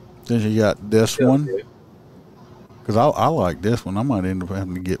 Then you got this one. Because I like this one. I might end up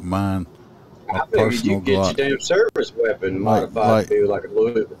having to get mine. I figured you get your damn service weapon modified to be like a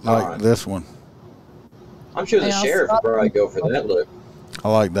Louis Vuitton. Like this one. I'm sure the sheriff would probably go for that look. I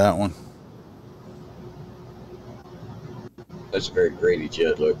like that one. That's a very Grady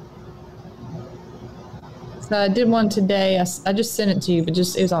Judd look. So I did one today. I just sent it to you, but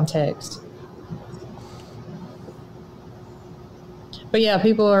it was on text. But yeah,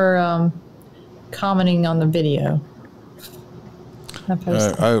 people are commenting on the video. I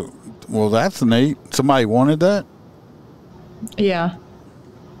posted. Well, that's neat. Somebody wanted that? Yeah.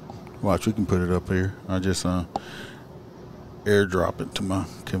 Watch, we can put it up here. I just airdrop it to my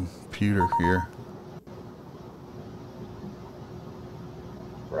computer here.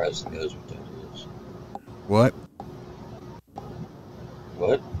 Verizon knows what that is. What?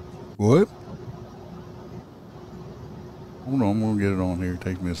 What? Hold on, I'm gonna get it on here. It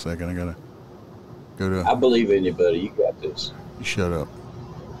takes me a second. I gotta go to. I believe in you, buddy. You got this. You shut up.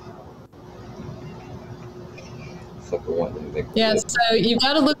 Yeah, so you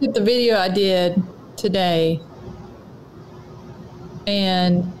got to look at the video I did today,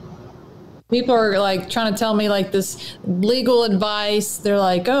 and people are like trying to tell me like this legal advice. They're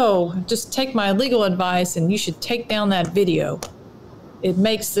like, "Oh, just take my legal advice, and you should take down that video. It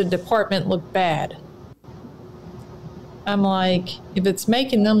makes the department look bad." I'm like, if it's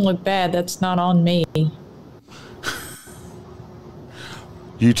making them look bad, that's not on me.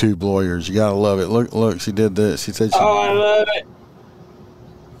 YouTube lawyers, you gotta love it. Look, she did this. She said, "Oh, I love it."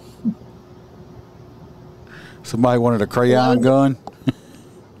 Somebody wanted a crayon gun.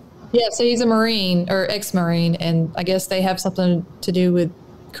 Yeah, so he's a Marine or ex-Marine, and I guess they have something to do with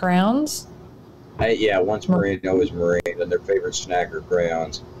crowns. Yeah, once Marine, always Marine, and their favorite snack are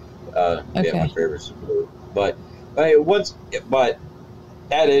crayons. Yeah, my favorite's blue. But that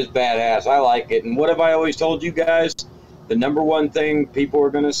is badass. I like it. And what have I always told you guys? The number one thing people are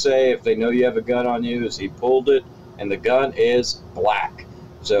going to say if they know you have a gun on you is he pulled it, and the gun is black.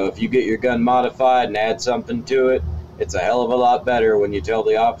 So if you get your gun modified and add something to it, it's a hell of a lot better when you tell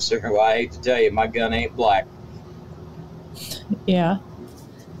the officer, well, I hate to tell you, my gun ain't black. Yeah.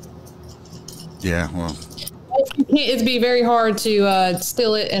 Yeah, well. It'd be very hard to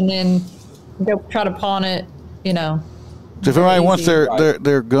steal it and then go try to pawn it, you know. So if anybody wants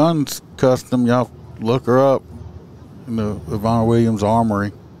their guns custom, y'all look her up in the Ivana Williams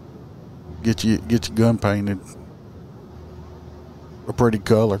Armory. Get your gun painted a pretty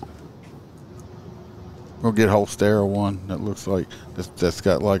color. We'll get Holstera one that looks like that's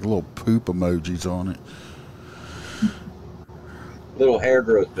got like little poop emojis on it. Little hair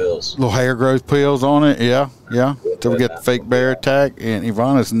growth pills. Little hair growth pills on it, yeah. So we got the fake bear attack, and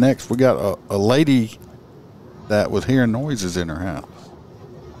Ivana's next. We got a lady that was hearing noises in her house.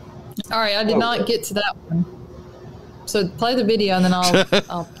 All right, I did not get to that one. So play the video, and then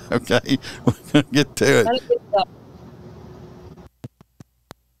I'll okay, we're gonna get to it.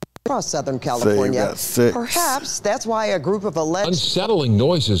 Across Southern California. Perhaps that's why a group of alleged unsettling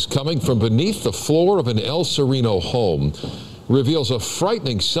noises coming from beneath the floor of an El Sereno home reveals a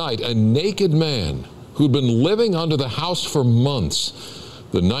frightening sight: a naked man who'd been living under the house for months.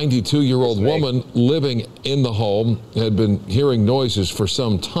 The 92-year-old woman living in the home had been hearing noises for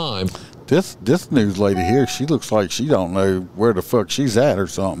some time. This news lady here, she looks like she don't know where the fuck she's at or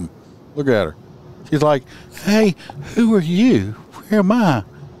something. Look at her. She's like, hey, who are you? Where am I?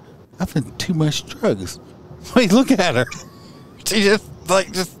 I've been too much drugs. Wait, look at her. She's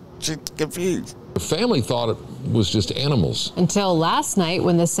confused. The family thought it was just animals. Until last night,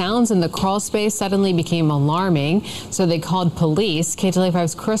 when the sounds in the crawl space suddenly became alarming, so they called police.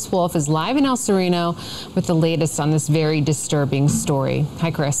 KTLA5's Chris Wolf is live in El Sereno with the latest on this very disturbing story.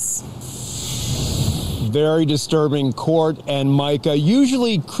 Hi, Chris. Very disturbing, Court and Micah.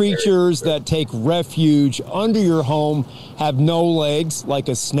 Usually creatures that take refuge under your home have no legs, like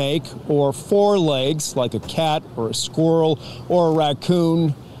a snake, or 4 legs, like a cat or a squirrel or a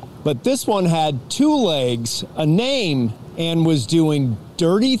raccoon. But this one had 2 legs, a name, and was doing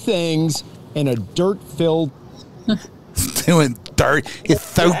dirty things in a dirt-filled... doing dirty. It's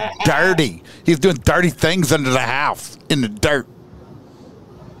so dirty. He's doing dirty things under the house, in the dirt.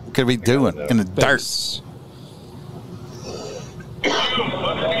 What could he be doing in the dirt?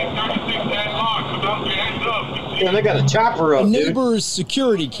 Yeah, they got a chopper up, A neighbor's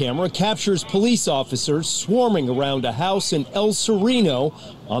security camera captures police officers swarming around a house in El Sereno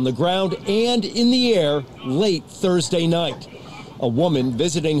on the ground and in the air late Thursday night. A woman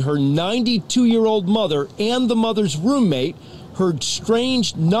visiting her 92-year-old mother and the mother's roommate heard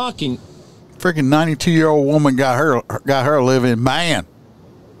strange knocking. Freaking 92-year-old woman got her a live-in man.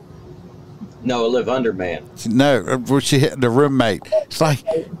 No, a live-under man. No, she hit the roommate. It's like,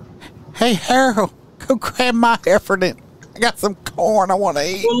 hey, Harold, go grab my effort. I got some corn I want to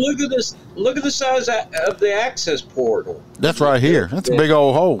eat. Well, look at this. Look at the size of the access portal. That's right here. That's a big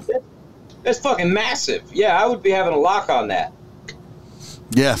old hole. That's fucking massive. Yeah, I would be having a lock on that.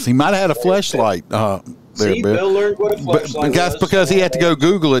 Yes, he might have had a fleshlight. See, Bill learned what a fleshlight was. That's because he had to go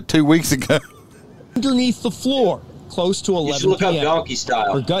Google it 2 weeks ago. Underneath the floor, close to 11 look p.m. up donkey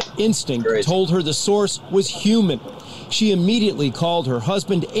style. Her gut instinct told her the source was human. She immediately called her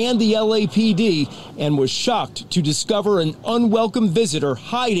husband and the LAPD and was shocked to discover an unwelcome visitor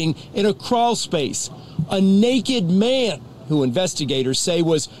hiding in a crawl space. A naked man who investigators say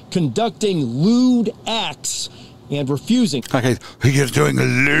was conducting lewd acts and refusing. Okay, he is doing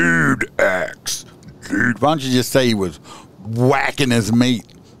lewd acts. Lewd. Why don't you just say he was whacking his meat?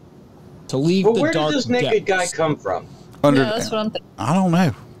 To leave well, the where dark did this naked guy come from? That's what I'm thinking. I don't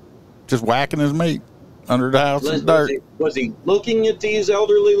know. Just whacking his meat under the house in dirt. Was he looking at these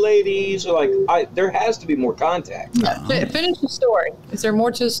elderly ladies? Like, there has to be more contact. Finish the story. Is there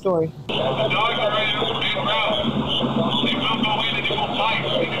more to the story?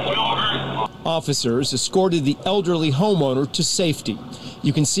 Officers escorted the elderly homeowner to safety.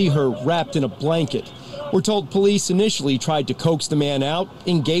 You can see her wrapped in a blanket. We're told police initially tried to coax the man out,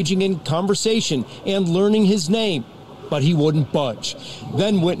 engaging in conversation and learning his name. but he wouldn't budge.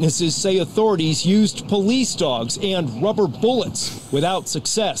 Then witnesses say authorities used police dogs and rubber bullets without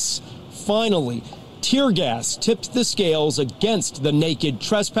success. Finally, tear gas tipped the scales against the naked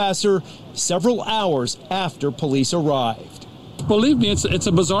trespasser several hours after police arrived. Believe me, it's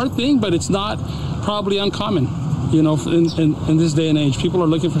a bizarre thing, but it's not probably uncommon. You know, in this day and age, people are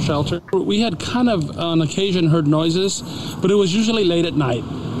looking for shelter. We had kind of on occasion heard noises, but it was usually late at night,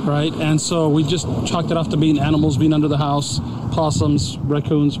 right? And so we just chalked it off to being animals being under the house, possums,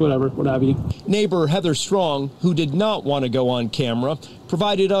 raccoons, whatever, what have you. Neighbor Heather Strong, who did not want to go on camera,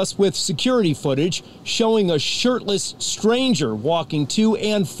 provided us with security footage showing a shirtless stranger walking to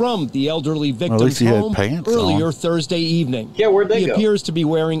and from the elderly victim's home earlier Thursday evening. Yeah, where'd they go? He appears to be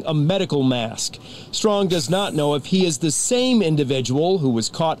wearing a medical mask. Strong does not know if he is the same individual who was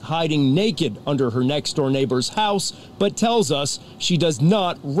caught hiding naked under her next-door neighbor's house, but tells us she does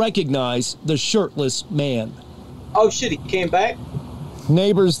not recognize the shirtless man. Oh, shit, he came back?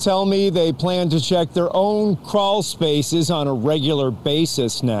 Neighbors tell me they plan to check their own crawl spaces on a regular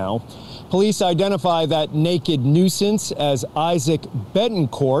basis now. Police identify that naked nuisance as Isaac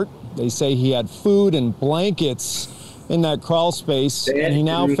Betancourt. They say he had food and blankets in that crawl space, and he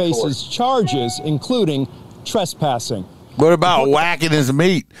now faces charges, including trespassing. What about whacking his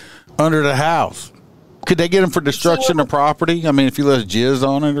meat under the house? Could they get him for destruction of property? I mean, if he left jizz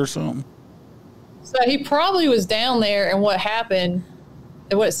on it or something? So he probably was down there, and what happened,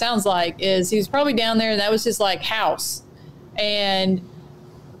 and what it sounds like, is he was probably down there, and that was his, like, house. And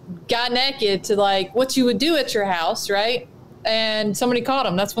got naked to, like, what you would do at your house, right? And somebody caught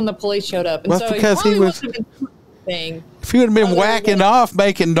him. That's when the police showed up. And well, so because he was... Thing. If he would have been whacking off,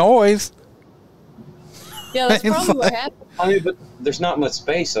 making noise. Yeah, that's probably what happened. I mean, but there's not much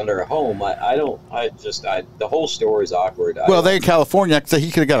space under a home. The whole story's awkward. Well, they're in California. I could say he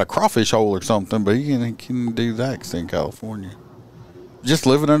could have got a crawfish hole or something, but he can do that because they're in California. Just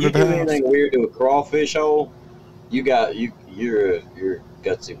living under the house. You do anything weird to a crawfish hole, you're a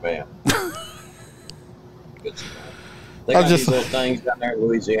gutsy man. Gutsy man. They got these little things down there in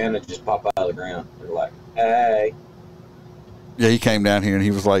Louisiana that just pop out of the ground. They're like, hey. Yeah, he came down here and he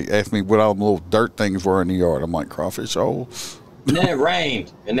was like, asked me what all the little dirt things were in the yard. I'm like, crawfish hole. And then it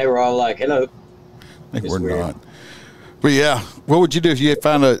rained, and they were all like, hello. They were not. But yeah, what would you do if you had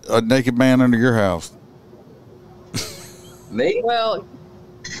found a naked man under your house? Me? Well,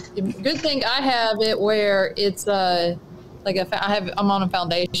 good thing I have it where it's I'm on a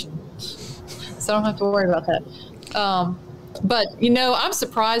foundation, so I don't have to worry about that. But you know, I'm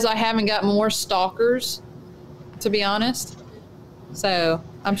surprised I haven't got more stalkers, to be honest. So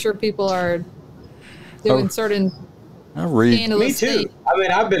I'm sure people are doing certain. I read. Me too. I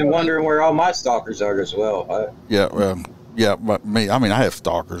mean, I've been wondering where all my stalkers are as well. Yeah, but me. I mean, I have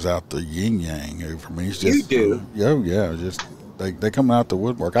stalkers out the yin yang over me. It's just, you do? Yeah. Just they come out the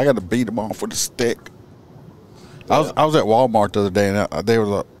woodwork. I got to beat them off with a stick. Yeah. I was at Walmart the other day, and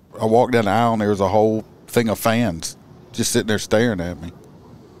I walked down the aisle, and there was a whole thing of fans just sitting there staring at me.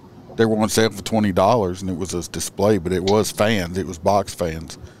 They were on sale for $20, and it was a display, but it was fans. It was box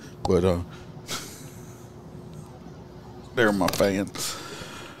fans, but they're my fans.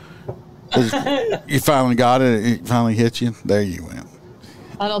 You finally got it. It finally hit you. There you went.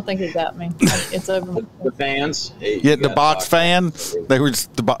 I don't think it got me. It's over. The fans. Yeah, the box fans. They were just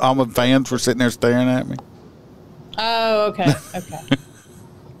all the fans were sitting there staring at me. Oh, okay.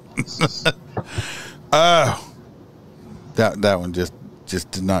 Oh, that one just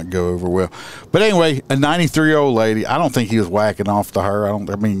did not go over well. But anyway, a 93-year-old lady. I don't think he was whacking off to her. I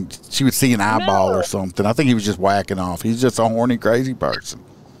mean, she would see an eyeball or something. I think he was just whacking off. He's just a horny, crazy person.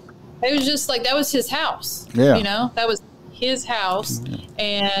 It was just like that was his house. Yeah, you know, that was his house,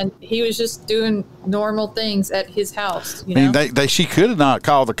 and he was just doing normal things at his house. You know? She could have not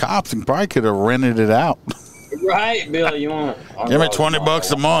called the cops and probably could have rented it out. Right, Bill. You want? Give me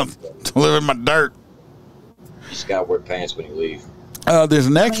 $20 a month to live in my dirt. You just gotta wear pants when you leave. There's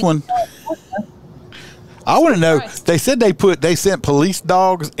the next one. I want to know. They said they sent police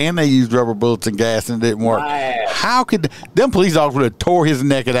dogs and they used rubber bullets and gas and it didn't work. How could them police dogs would have tore his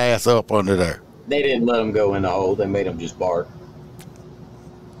naked ass up under there? They didn't let him go in the hole. They made him just bark.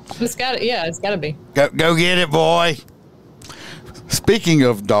 It's got to be. Go get it, boy. Speaking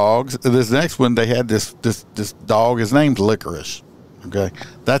of dogs, this next one they had this dog. His name's Licorice. Okay,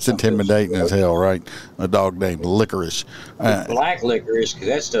 that's intimidating as hell, right? A dog named Licorice. Black licorice, because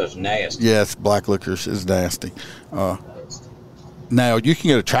that stuff's nasty. Yes, black licorice is nasty. Now, you can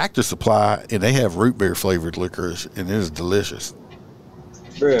get a Tractor Supply, and they have root beer flavored licorice, and it is delicious.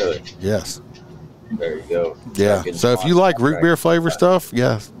 Really? Yes. There you go. Yeah, so if you like root beer flavor stuff,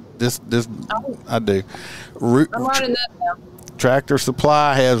 yeah, I do. I'm writing that down. Tractor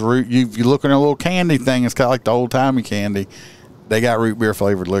Supply has root. You look in a little candy thing. It's kind of like the old timey candy. They got root beer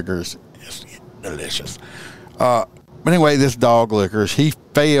flavored liquors. It's delicious. But anyway, this dog licorice, he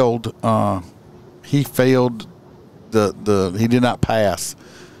failed. He failed he did not pass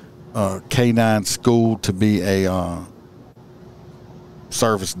canine school to be a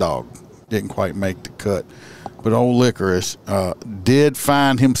service dog. Didn't quite make the cut. But old Licorice did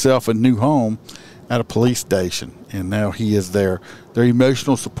find himself a new home at a police station, and now he is their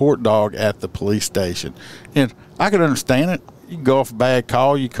emotional support dog at the police station. And I could understand it. You can go off a bad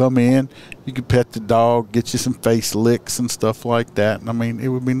call, you come in, you can pet the dog, get you some face licks and stuff like that. And I mean, it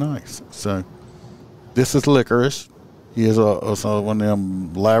would be nice. So this is Licorice. He is one of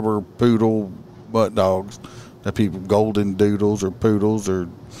them Labradoodle butt dogs that people, golden doodles or poodles or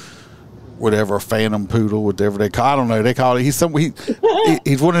whatever, a phantom poodle, whatever they call. I don't know. They call it. He's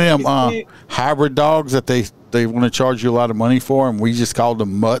one of them hybrid dogs that they want to charge you a lot of money for, and we just called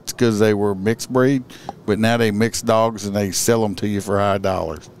them mutts because they were mixed breed. But now they mix dogs and they sell them to you for high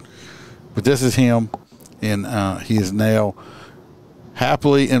dollars. But this is him, and he is now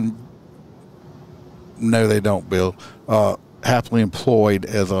happily and no, they don't, Bill. Happily employed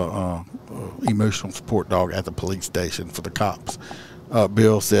as a emotional support dog at the police station for the cops.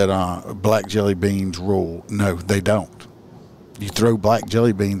 Bill said black jelly beans rule. No, they don't. You throw black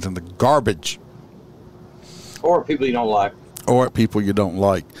jelly beans in the garbage. Or people you don't like. Or people you don't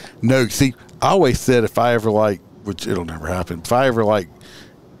like. No, see, I always said if I ever which it'll never happen, if I ever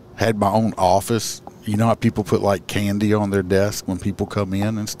had my own office, you know how people put candy on their desk when people come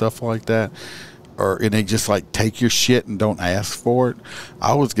in and stuff like that? And they just take your shit and don't ask for it.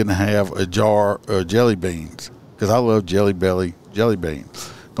 I was going to have a jar of jelly beans because I love Jelly Belly jelly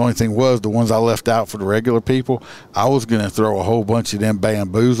beans. The only thing was the ones I left out for the regular people, I was going to throw a whole bunch of them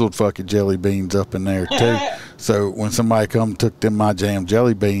bamboozled fucking jelly beans up in there too. So when somebody come and took them my jam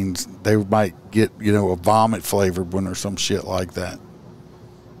jelly beans, they might get, a vomit flavored one or some shit like that.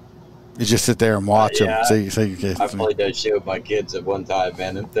 You just sit there and watch them. I played that shit with my kids at one time,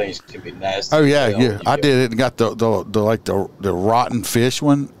 man. Them things can be nasty. Oh yeah. I did it and got the rotten fish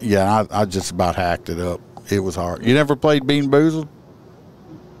one. Yeah, I just about hacked it up. It was hard. You never played Bean Boozled?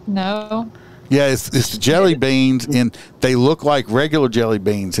 No. Yeah, it's the jelly beans, and they look like regular jelly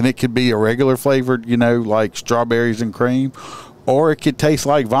beans, and it could be a regular flavored, like strawberries and cream, or it could taste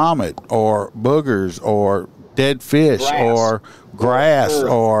like vomit or boogers or dead fish or grass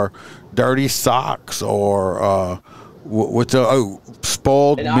or dirty socks or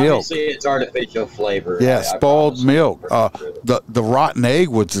spoiled and milk. Obviously, it's artificial flavor. Yeah, spoiled milk. The rotten egg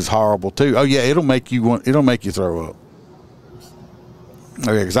was is horrible too. Oh yeah, it'll make you throw up.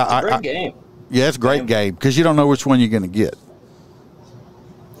 Okay, it's a great game. Yeah, it's a great game because you don't know which one you're going to get.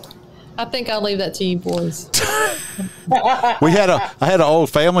 I think I'll leave that to you boys. I had an old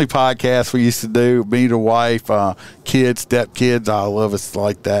family podcast we used to do. Me, the wife, kids, stepkids. I love it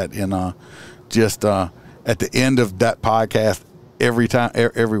like that. And just at the end of that podcast,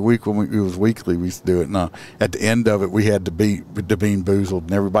 every week when it was weekly, we used to do it. And at the end of it, we had the Bean Boozled,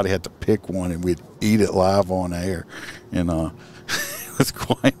 and everybody had to pick one, and we'd eat it live on air. And it was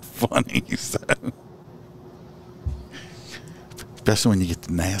quite funny. So. Especially when you get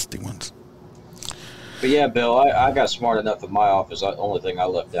the nasty ones. But yeah, Bill, I got smart enough in my office. The only thing I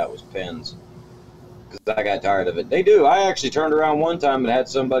left out was pens because I got tired of it. They do. I actually turned around one time and had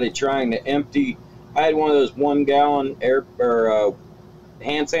somebody trying to empty. I had one of those 1 gallon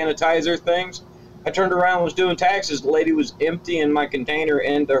hand sanitizer things. I turned around and was doing taxes. The lady was emptying my container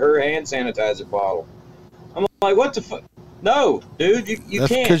into her hand sanitizer bottle. I'm like, what the fuck? No, dude, you can't.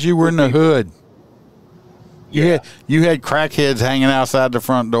 That's because you were in the hood. You had crackheads hanging outside the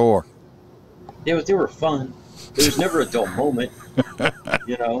front door. They were fun. There was never a dull moment.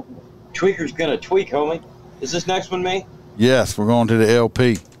 Tweaker's gonna tweak, homie. Is this next one me? Yes, we're going to the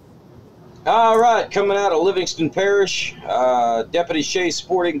LP. All right, coming out of Livingston Parish, Deputy Shea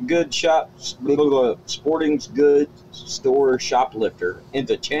Sporting Goods Store shoplifter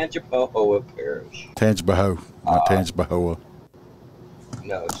into Tangipahoa Parish. Tangipahoa, not Tangipahoa.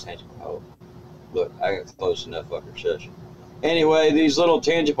 No, it's Tangipahoa. Look, I got close enough, fucker. Shush. Anyway, these little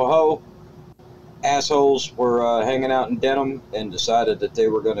Tangipahoa assholes were hanging out in Denham and decided that they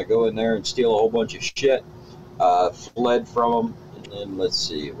were going to go in there and steal a whole bunch of shit. Fled from them. And then let's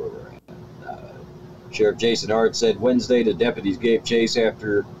see where we're at. Sheriff Jason Hart said Wednesday the deputies gave chase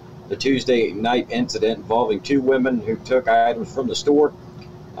after the Tuesday night incident involving 2 women who took items from the store.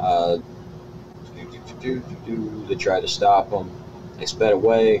 They tried to stop them. They sped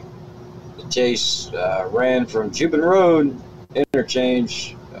away. The chase ran from Jubin Road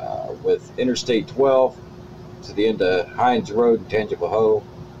interchange with Interstate 12 to the end of Hines Road in Tangipahoa.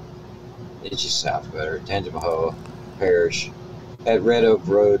 It's just south of there, Tangipahoa Parish. At Red Oak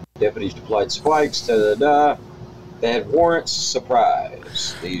Road, deputies deployed spikes. They had warrants.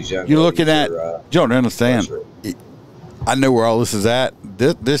 Surprise! These young you're looking at. You don't understand. I know where all this is at.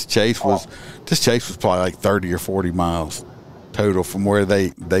 This chase was probably like 30 or 40 miles total from where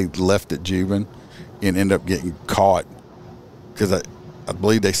they left at Juban and end up getting caught because I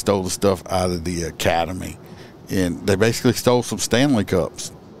believe they stole the stuff out of the academy, and they basically stole some Stanley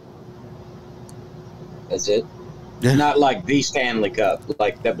Cups. That's it. Yeah. Not like the Stanley Cup,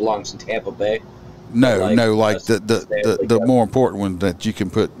 like that belongs in Tampa Bay. No, like the more important one that you can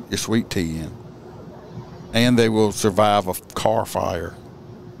put your sweet tea in, and they will survive a car fire.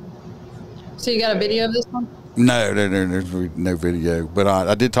 So you got a video of this one? No, there's no video. But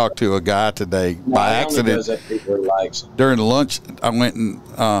I did talk to a guy today by accident during lunch. I went and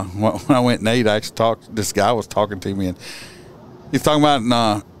when I went and ate, I actually talked. This guy was talking to me, and he's talking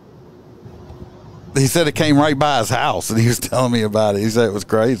about. He said it came right by his house, and he was telling me about it. He said it was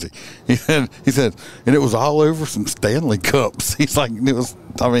crazy. He said, and it was all over some Stanley Cups. He's like, it was.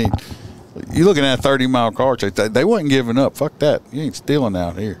 I mean, you're looking at a 30-mile car chase. They wasn't giving up. Fuck that. You ain't stealing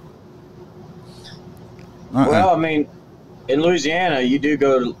out here. Well, I mean, in Louisiana, you do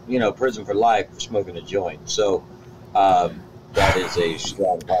go to prison for life for smoking a joint. So that is a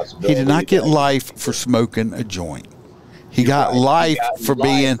strong possibility. He did not get life for smoking a joint. He got life for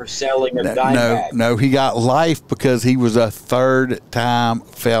being for selling a dime bag. No, he got life because he was a third-time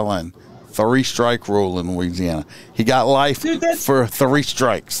felon. 3-strike rule in Louisiana. He got life for 3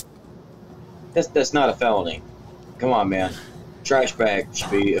 strikes. That's not a felony. Come on, man. Trash bag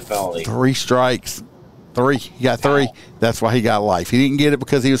should be a felony. 3 strikes. 3. He got 3. That's why he got life. He didn't get it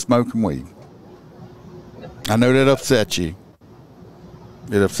because he was smoking weed. I know that upset you.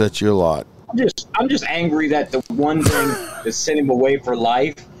 It upsets you a lot. I'm just angry that the one thing that sent him away for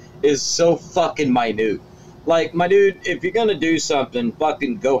life is so fucking minute. Like, my dude, if you're gonna do something,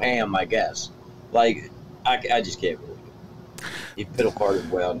 fucking go ham, I guess. Like, I just can't believe it. You fiddle parted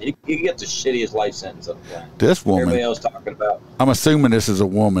well. You get the shittiest life sentence on the planet. This woman. Everybody else talking about. I'm assuming this is a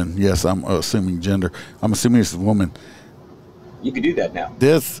woman. Yes, I'm assuming gender. I'm assuming this is a woman. You can do that now.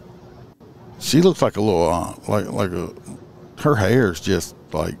 She looks like a little her hair is just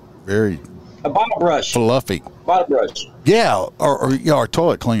like very. A bottle brush. Fluffy. Bottle brush. Yeah, or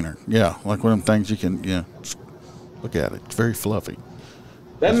toilet cleaner. Yeah, like one of them things you can, look at it. It's very fluffy.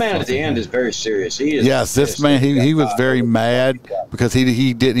 That man at the end is very serious. He is. Yes, this man, he was very mad because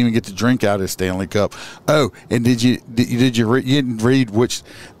he didn't even get to drink out of his Stanley Cup. Oh, and you didn't read which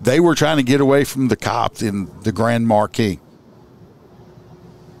they were trying to get away from the cops in the Grand Marquis.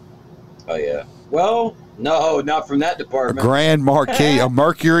 Oh, yeah. Well, no, not from that department. A Grand Marquis, a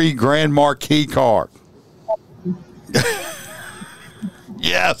Mercury Grand Marquis car.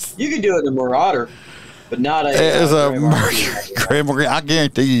 Yes. You can do it in a Marauder, but not a. It's a Mercury Grand Marquis. I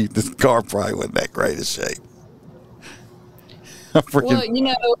guarantee you, this car probably wasn't that great a shape.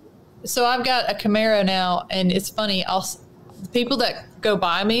 Well, so I've got a Camaro now, and it's funny. The people that go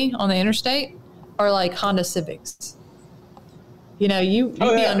by me on the interstate are like Honda Civics. You'd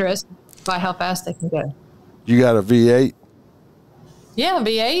be underestimated by how fast they can go. You got a V8? Yeah,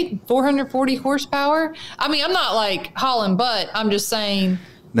 V8, 440 horsepower. I mean, I'm not like hauling butt. I'm just saying.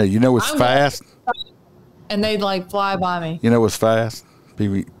 No, it's fast. And they like fly by me. You know what's fast?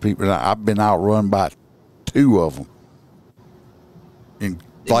 People, I've been outrun by 2 of them. And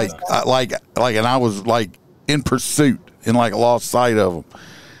and I was like in pursuit and like lost sight of them.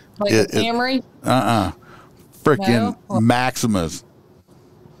 Like a Camry? Freaking Maximas.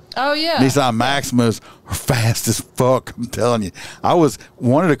 Oh yeah, Nissan Maximas are fast as fuck. I'm telling you. I was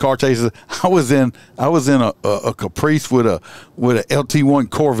one of the car chases. I was in a Caprice with a LT1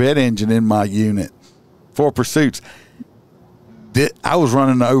 Corvette engine in my unit. 4 pursuits. I was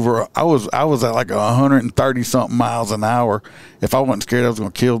running over. I was at like 130 something miles an hour. If I wasn't scared, I was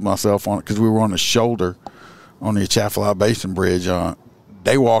going to kill myself on it because we were on the shoulder on the Atchafalaya Basin Bridge.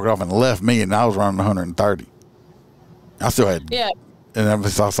 They walked off and left me, and I was running 130. I still had. Yeah. And I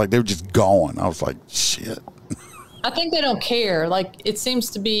was like, they were just gone. I was like, shit. I think they don't care. Like, it seems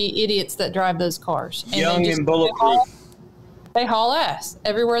to be idiots that drive those cars. And young and bulletproof. They haul ass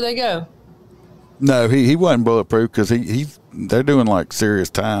everywhere they go. No, he wasn't bulletproof because they're doing like serious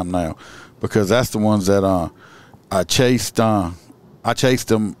time now because that's the ones that I chased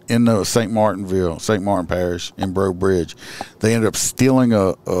them in the St. Martin Parish in Bro Bridge. They ended up stealing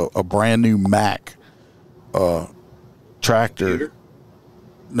a brand new Mack tractor.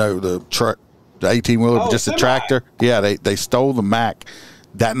 No, the 18-wheeler, just a tractor. Yeah, they stole the Mack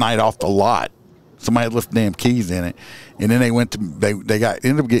that night off the lot. Somebody had left damn keys in it, and then they went to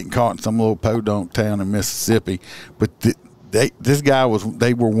ended up getting caught in some little podunk town in Mississippi. But they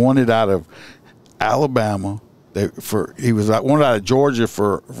were wanted out of Alabama. He was wanted out of Georgia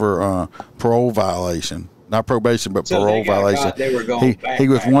for parole violation, not probation, but parole violation. He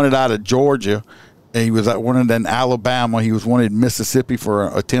was wanted out of Georgia. And he was wanted in Alabama. He was wanted in Mississippi for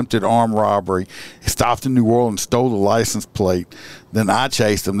an attempted armed robbery. He stopped in New Orleans, stole the license plate. Then I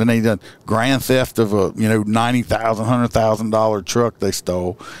chased him. Then they done grand theft of a $90,000, $100,000 truck they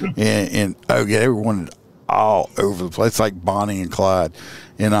stole. And they were wanted all over the place, like Bonnie and Clyde.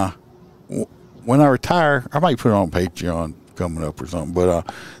 And when I retire, I might put it on Patreon coming up or something.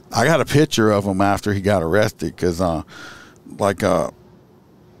 But I got a picture of him after he got arrested because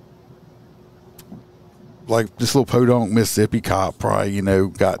like this little podunk Mississippi cop probably,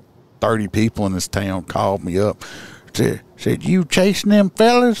 got 30 people in this town, called me up, said, you chasing them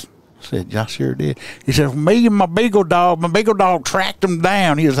fellas? I said, yeah, I sure did. He said, me and my beagle dog tracked them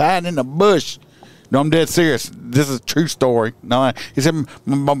down. He was hiding in the bush. No, I'm dead serious. This is a true story. No, he said,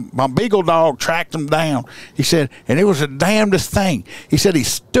 my beagle dog tracked them down. He said, and it was the damnedest thing. He said he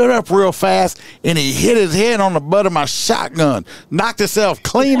stood up real fast and he hit his head on the butt of my shotgun, knocked himself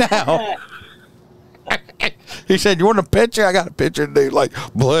clean out. He said, you want a picture? I got a picture of dude, like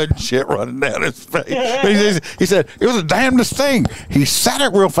blood and shit running down his face. He said, it was the damnedest thing. He sat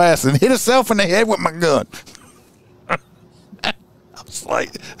up real fast and hit himself in the head with my gun. I was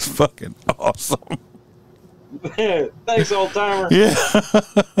like, it's fucking awesome. Thanks, old timer. Yeah.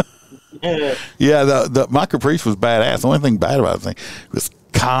 Yeah, my Caprice was badass. The only thing bad about the thing was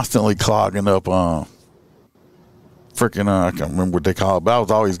constantly clogging up freaking I can't remember what they call it, but I was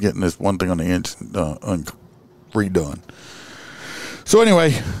always getting this one thing on the engine redone. So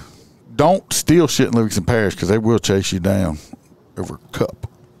anyway, don't steal shit in Livingston Parish because they will chase you down over a cup.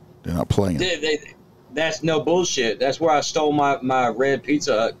 They're not playing. That's no bullshit. That's where I stole my red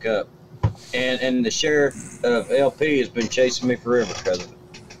Pizza Hut cup, and the sheriff of LP has been chasing me forever because of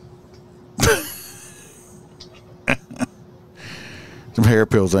it. Some hair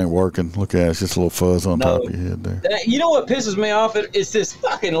pills ain't working. Look at it. It's just a little fuzz on top of your head there. You know what pisses me off? It's this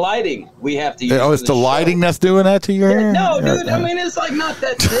fucking lighting we have to use. Oh, it's the lighting that's doing that to your hair? No, dude. I mean, it's like not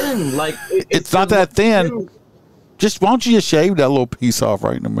that thin. Like it's not that thin. Just why don't you just shave that little piece off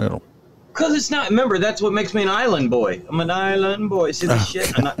right in the middle? Because it's not. Remember, that's what makes me an island boy. I'm an island boy. See the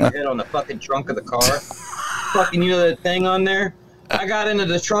shit? I knocked my head on the fucking trunk of the car. Fucking, that thing on there? I got into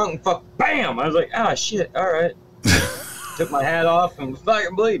the trunk and bam! I was like, ah, shit. All right. Took my hat off and was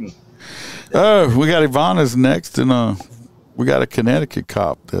fucking bleeding. Oh, we got Ivana's next, and we got a Connecticut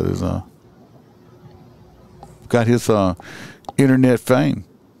cop that is got his internet fame.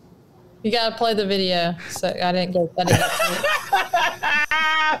 You gotta play the video, so I didn't get it.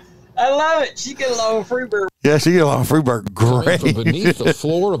 I love it. She get along Freeburg. Yeah, she get along Freeburg. Great. From beneath the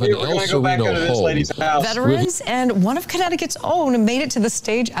floor of an El Sereno home. Veterans and one of Connecticut's own made it to the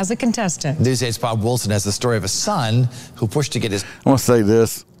stage as a contestant. Newsday's Bob Wilson has the story of a son who pushed to get his... I want to say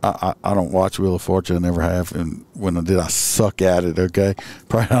this. I don't watch Wheel of Fortune. I never have. And when I did, I suck at it, okay?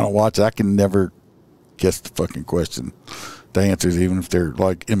 Probably I don't watch it. I can never guess the fucking question. The answers, even if they're,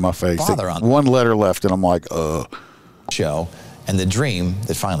 like, in my face. Like, one letter left, and I'm like, show and the dream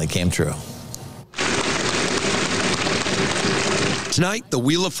that finally came true. Tonight, the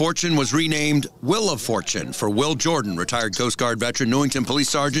Wheel of Fortune was renamed Will of Fortune for Will Jordan, retired Coast Guard veteran, Newington Police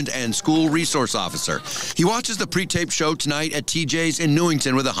Sergeant, and School Resource Officer. He watches the pre-taped show tonight at TJ's in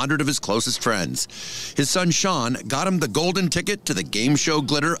Newington with 100 of his closest friends. His son, Sean, got him the golden ticket to the game show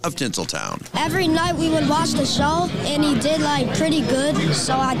glitter of Tinseltown. Every night we would watch the show, and he did, pretty good,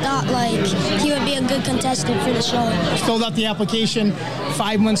 so I thought, he would be a good contestant for the show. Filled out the application.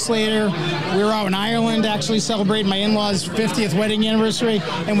 5 months later, we were out in Ireland actually celebrating my in-laws' 50th wedding anniversary,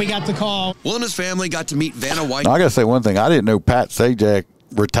 and we got the call. Will and his family got to meet Vanna White. I got to say one thing. I didn't know Pat Sajak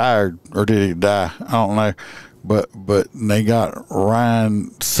retired, or did he die? I don't know. But they got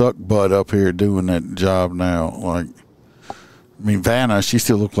Ryan Suckbutt up here doing that job now. Vanna, she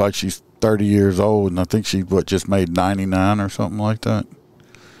still looks like she's 30 years old, and I think she just made 99 or something like that.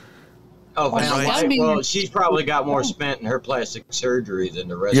 Oh, well, she's probably got more spent in her plastic surgery than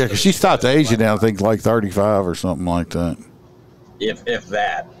the rest. Yeah, because she stopped aging now. I think 35 or something like that. If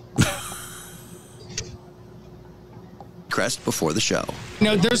that. Crest before the show.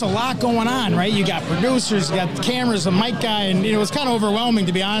 There's a lot going on, right? You got producers, you got the cameras, a mic guy, and it's kind of overwhelming,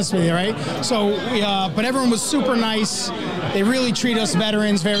 to be honest with you, right? So, but everyone was super nice. They really treat us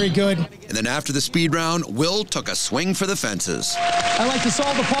veterans very good. And then after the speed round, Will took a swing for the fences. I'd like to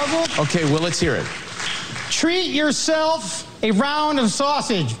solve the puzzle. Okay, Will, let's hear it. Treat yourself a round of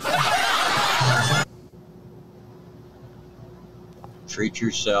sausage. Treat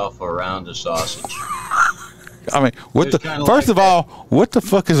yourself a round of sausage. I mean, first of all, what the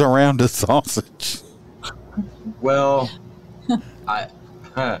fuck is a round of sausage? Well,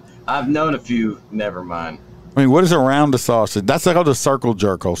 I've known a few. Never mind. I mean, what is a round of sausage? That's like the circle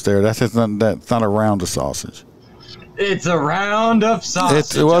jerk hole there. That's not a round of sausage. It's a round of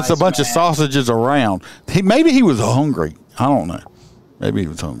sausage. It's a bunch of sausages around. Maybe he was hungry. I don't know. Maybe he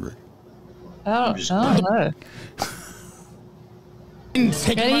was hungry. I don't know.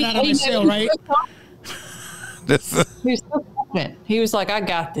 Take a run out of my sale, right? He was so confident. He was like, I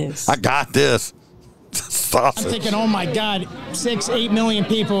got this. I got this. Sausage. I'm thinking, oh my God, 6-8 million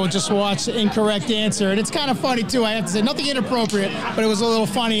people just watched the incorrect answer. And it's kind of funny, too. I have to say, nothing inappropriate, but it was a little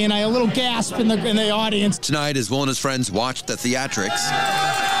funny, and a little gasp in the audience. Tonight, as Will and his friends watched the theatrics,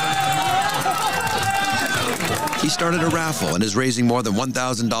 he started a raffle and is raising more than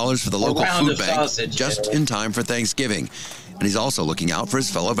 $1,000 for the local food bank just in time for Thanksgiving. And he's also looking out for his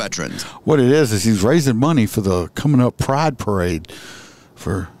fellow veterans. What it is he's raising money for the coming up Pride Parade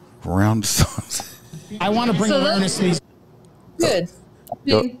for round of sausage. I want to bring awareness to these. Good. I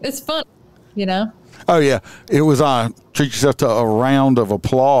mean, it's fun, you know? Oh, yeah. It was treat yourself to a round of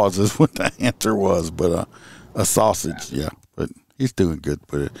applause is what the answer was, but a sausage, yeah. But he's doing good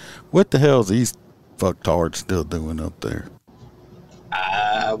with it. What the hell is these fucktards still doing up there?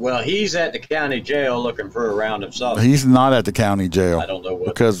 Well, he's at the county jail looking for a round of sausage. He's not at the county jail. I don't know what.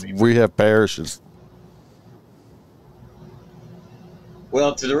 Because we have parishes.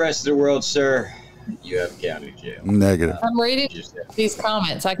 Well, to the rest of the world, sir, you have county jail. Negative. I'm reading these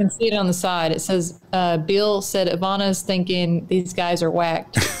comments. I can see it on the side. It says, Bill said Ivana's thinking these guys are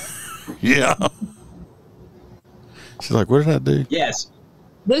whacked. Yeah. She's like, what did I do? Yes.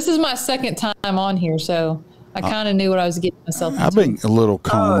 This is my second time on here, so I kind of knew what I was getting myself into. I've been a little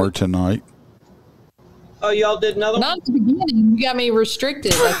calmer tonight. Oh, y'all did another one? Not at the beginning. You got me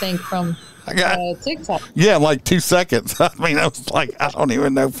restricted, I think, from TikTok. Yeah, like 2 seconds. I mean, I was like, I don't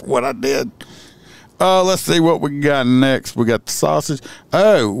even know what I did. Let's see what we got next. We got the sausage.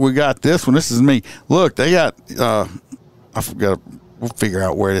 Oh, we got this one. This is me. Look, they got, I forgot. We'll figure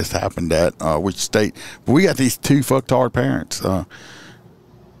out where this happened at, which state. But we got these two fucktard parents. I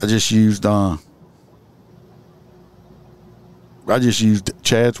just used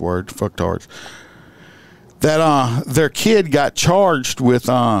Chad's word, fucktards. That their kid got charged with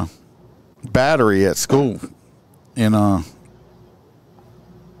battery at school, and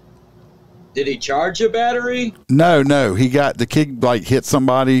did he charge a battery? No. He got the kid like hit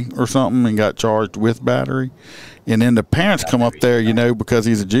somebody or something and got charged with battery, and then the parents come up there, you know, because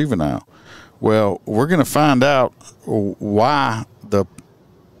he's a juvenile. Well, we're gonna find out why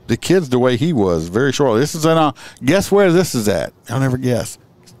the kid's the way he was very shortly. This is in guess where this is at? I'll never guess.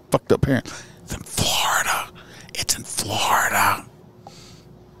 Fucked up parent. It's in Florida. It's in Florida.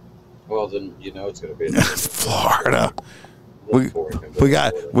 Well, then you know it's gonna be in Florida. We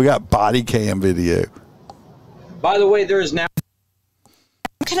got body cam video. By the way, there is now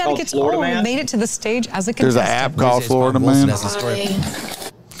Connecticut's own made it to the stage as a contestant. There's an app called Florida Man.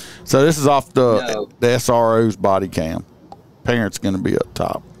 So this is off the SRO's body cam. Parents going to be up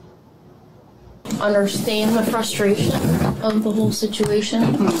top. Understand the frustration of the whole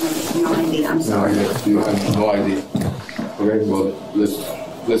situation. No idea. I'm sorry. No idea. Okay, well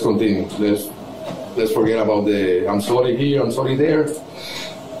let's continue. Let's forget about the I'm sorry here, I'm sorry there.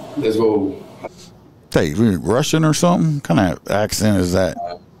 Let's go. Hey, Russian or something? What kind of accent is that?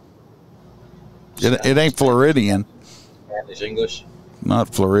 It ain't Floridian. It's English.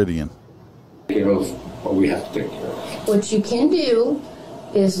 Not Floridian. Take care of what we have to take care of. What you can do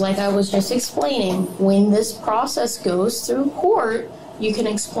is, like I was just explaining, when this process goes through court, you can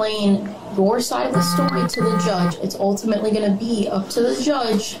explain your side of the story to the judge. It's ultimately going to be up to the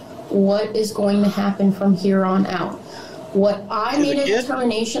judge what is going to happen from here on out. What I made a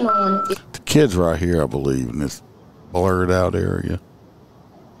determination on... The kid's right here, I believe, in this blurred out area.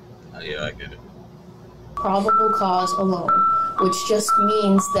 Yeah, I get it. Probable cause alone, which just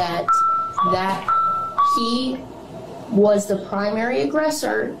means that he was the primary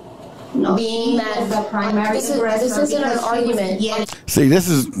aggressor, being that the primary aggressor. This isn't an argument. See, this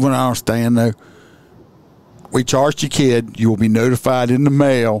is what I understand, though. We charged your kid. You will be notified in the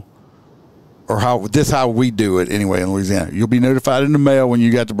mail, or how we do it anyway in Louisiana. You'll be notified in the mail when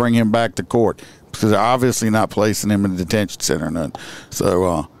you got to bring him back to court, because they're obviously not placing him in a detention center or nothing.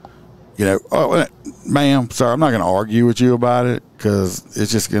 So, you know, ma'am, sorry, I'm not going to argue with you about it, because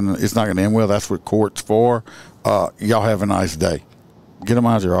it's not going to end well. That's what court's for. Y'all have a nice day. Get them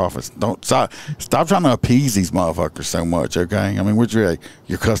out of your office. Don't stop trying to appease these motherfuckers so much. Okay, I mean, what's your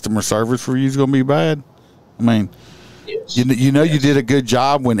customer service for you is gonna be bad? I mean, yes. you know, you did a good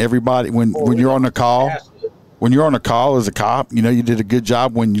job when everybody when you're on the call. When you're on a call as a cop, you know you did a good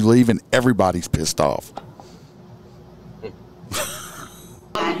job when you leave and everybody's pissed off.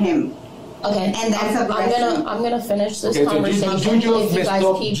 At him. Okay, and I'm gonna finish this conversation. So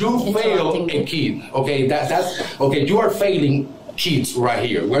you fail a kid. Okay, that's okay. You are failing kids right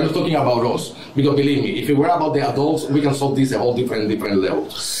here. We're not talking about us, because believe me, if it were about the adults, we can solve this at all different level.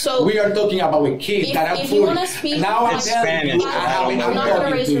 So we are talking about a kid that I'm putting. Now I'm telling you, I'm not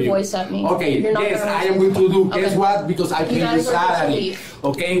gonna raise your voice at me. Okay, yes, I am going to do. Guess what? Because I paid your salary.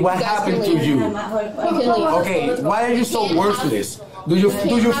 Okay, what happened to you? Okay, why are you so worthless? Do you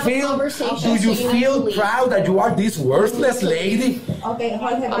feel proud that you are this worthless lady? Okay,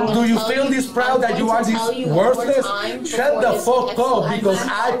 do you feel this proud that you are this worthless? Shut the fuck up, because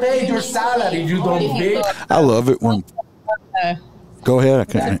I paid your salary, you don't bitch. I love it when. Go ahead, I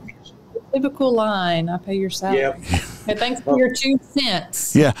can't. Typical line. I pay your salary. Yep. Hey, thanks for your 2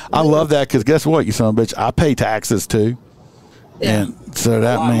 cents. Yeah, I love that, because guess what, you son of a bitch? I pay taxes too. Yeah. And so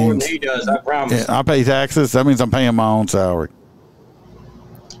that means more than he does, I promise. Yeah, I pay taxes. That means I'm paying my own salary.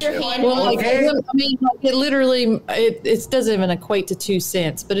 Well, like, I mean, like, it literally, it doesn't even equate to 2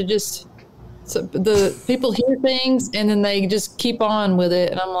 cents, but it just, so the people hear things and then they just keep on with it.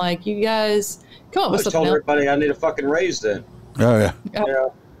 And I'm like, you guys, come up with something else. I told everybody I need a fucking raise then. Oh, yeah.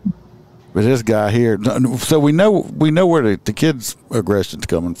 But this guy here, so we know where the kids' aggression's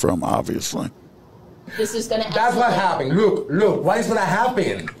coming from, obviously. This is gonna. That's what happened. Look. What is gonna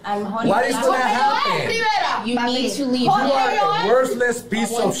happen? What is gonna happen? You need to leave. You are a worthless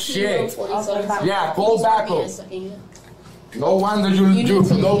piece of shit. Yeah, go back up. No wonder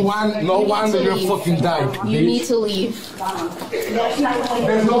no wonder you're fucking dying. You need to leave. There's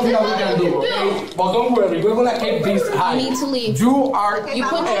nothing that we can do, okay? But don't worry, we're gonna keep this high. You need to leave. You are. You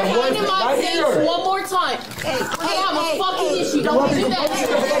put your hand in my face one more time. Hey, I have a fucking issue. Don't do that.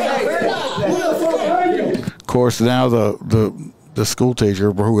 Of course, now the school teacher,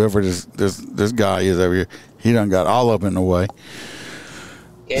 or whoever this guy is over here, he done got all up in the way.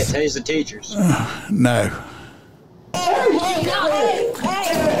 Can't tase the teachers. No.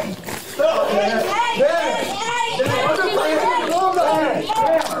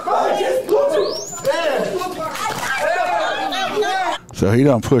 So he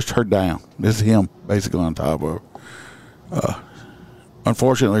done pushed her down. This is him basically on top of her.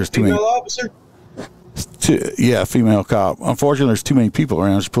 Unfortunately, there's too many. Female officer? Yeah, female cop. Unfortunately, there's too many people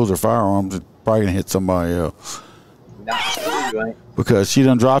around. She pulls her firearms, it's probably gonna hit somebody else. Because she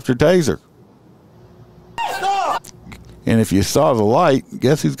done dropped her taser. And if you saw the light,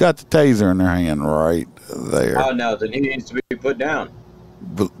 guess who's got the taser in their hand right there? Oh no, then he needs to be put down.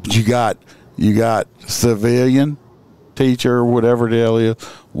 But you got civilian, teacher, whatever the hell is,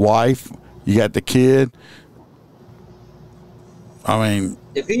 wife. You got the kid. I mean,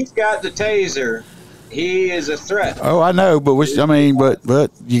 if he's got the taser, he is a threat. Oh, I know, but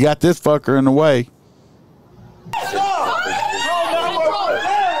but you got this fucker in the way.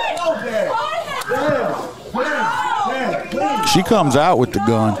 She comes out with the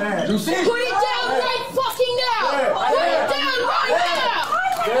gun. Put it down right fucking now! Put it down right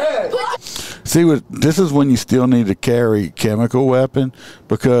now! See, this is when you still need to carry chemical weapon,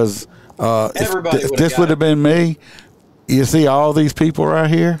 because if this would have been me, you see all these people right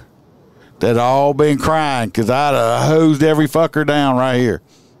here that all been crying because I'd have hosed every fucker down right here.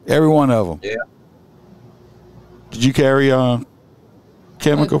 Every one of them. Yeah. Did you carry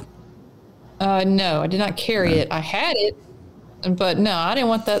chemical? No, I did not carry it. I had it, but no, I didn't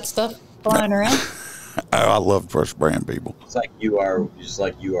want that stuff flying around. I love first brand people. It's like you are, just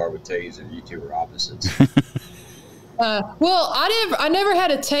like you are with Taser. You two are opposites. Well, I never had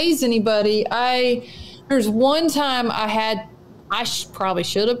to tase anybody. There's one time I probably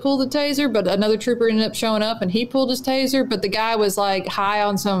should have pulled the taser, but another trooper ended up showing up and he pulled his taser, but the guy was like high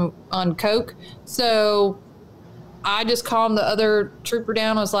on coke. So I just calmed the other trooper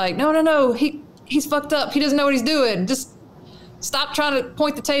down. I was like, no, he's fucked up. He doesn't know what he's doing. Just stop trying to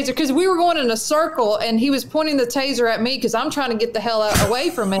point the taser. Because we were going in a circle and he was pointing the taser at me because I'm trying to get the hell away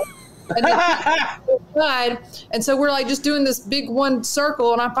from it. And so we're like just doing this big one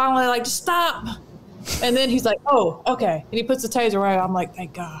circle, and I finally like, just stop. And then he's like, oh, okay. And he puts the taser right. I'm like,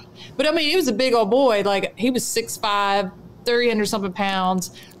 thank God. But I mean, he was a big old boy. Like, he was 6'5", 300 something pounds.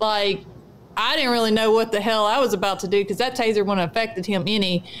 Like, I didn't really know what the hell I was about to do because that taser wouldn't have affected him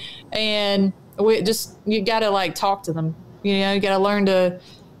any. And you got to like talk to them. You know, you got to learn to.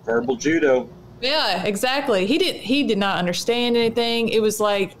 Verbal judo. Yeah, exactly. He did not understand anything. It was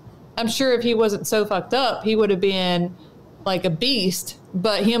like, I'm sure if he wasn't so fucked up, he would have been like a beast.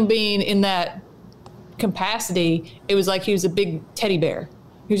 But him being in that capacity, it was like he was a big teddy bear.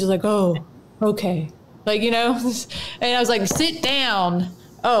 He was just like, oh, okay. Like, you know, and I was like, sit down.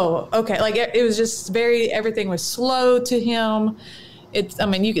 Oh, okay. Like, it was just everything was slow to him. I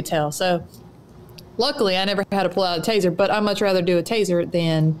mean, you could tell. So luckily I never had to pull out a taser, but I'd much rather do a taser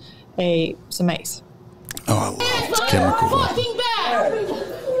than some mace. Oh, I love chemical. Fucking back!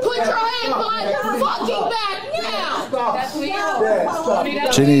 Put your hands behind your fucking back now!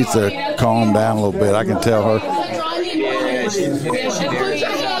 She needs to calm down a little bit. I can tell her.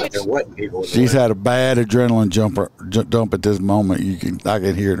 She's had a bad adrenaline dump at this moment. I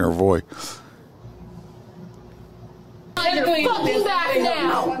can hear it in her voice. Fucking back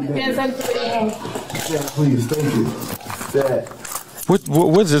now! Please, thank you. Dad.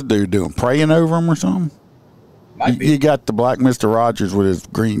 What's this dude doing? Praying over him or something? You got the black Mr. Rogers with his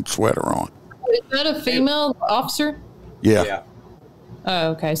green sweater on. Is that a female officer? Yeah. Oh,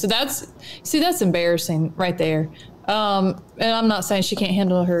 okay. So that's embarrassing right there. And I'm not saying she can't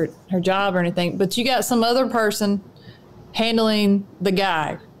handle her job or anything, but you got some other person handling the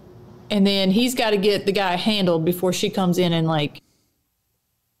guy, and then he's got to get the guy handled before she comes in and, like,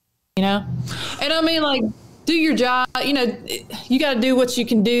 you know? And I mean, like, do your job, you know, you got to do what you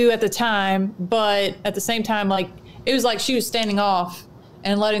can do at the time, but at the same time, like, it was like she was standing off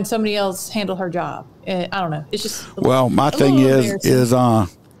and letting somebody else handle her job. I don't know. It's just my thing is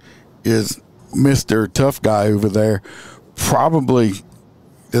Mr. Tough Guy over there probably,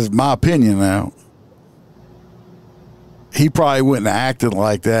 this is my opinion now, he probably wouldn't have acted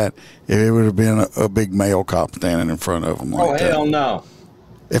like that if it would have been a big male cop standing in front of him like that. Oh, hell no.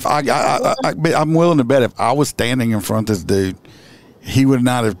 If I'm willing to bet if I was standing in front of this dude, he would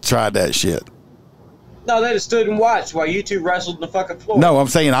not have tried that shit. No, they'd have stood and watched while you two wrestled in the fucking floor. No, I'm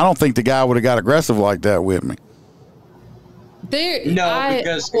saying I don't think the guy would have got aggressive like that with me. Because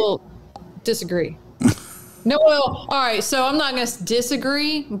I will disagree. No, well, all right. So I'm not going to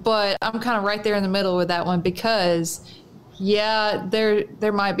disagree, but I'm kind of right there in the middle with that one because, yeah,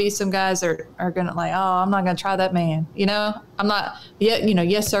 there might be some guys that are going to like, oh, I'm not going to try that man. You know, I'm not yet, you know,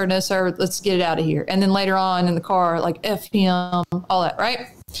 yes, sir, no, sir. Let's get it out of here. And then later on in the car, like F him, all that. Right.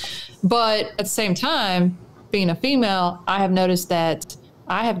 But at the same time, being a female, I have noticed that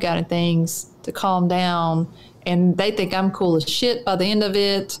I have gotten things to calm down and they think I'm cool as shit by the end of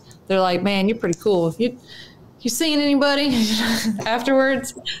it. They're like, man, you're pretty cool. You seen anybody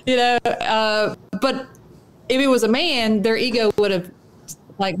afterwards? You know, but if it was a man, their ego would have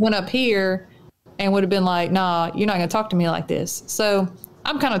like went up here and would have been like, nah, you're not going to talk to me like this. So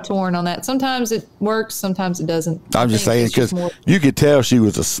I'm kind of torn on that. Sometimes it works, sometimes it doesn't. I'm just saying because you could tell she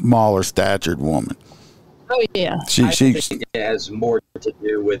was a smaller statured woman. Oh yeah, I think it has more to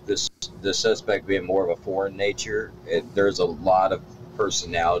do with the suspect being more of a foreign nature. There's a lot of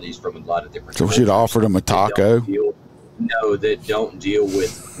personalities from a lot of different. So she'd offered him a taco. That don't deal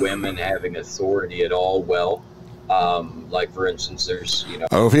with women having authority at all. Well, like for instance, there's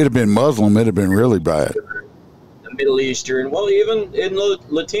Oh, if he'd have been Muslim, it'd have been really bad. The Middle Eastern, well, even in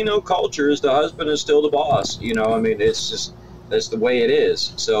Latino cultures, the husband is still the boss. You know, I mean, it's just that's the way it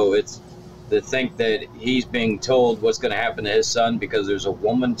is. So it's to think that he's being told what's going to happen to his son because there's a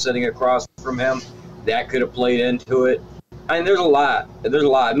woman sitting across from him that could have played into it. I mean, there's a lot.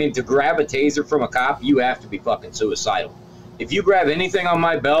 I mean, to grab a taser from a cop, you have to be fucking suicidal. If you grab anything on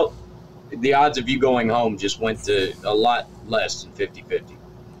my belt, the odds of you going home just went to a lot less than 50-50.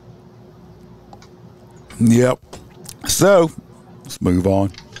 Yep. So, let's move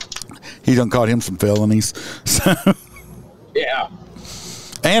on. He done caught him some felonies. So, yeah.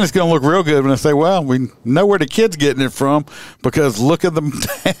 And it's going to look real good when I say, well, we know where the kid's getting it from because look at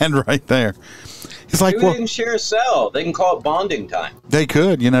the dad right there. It's like, they can share a cell. They can call it bonding time. They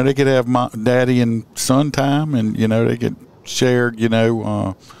could, they could have daddy and son time, and they could share,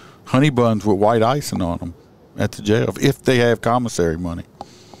 honey buns with white icing on them at the jail if they have commissary money.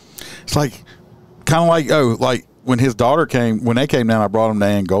 It's like kind of like when his daughter when they came down, I brought them to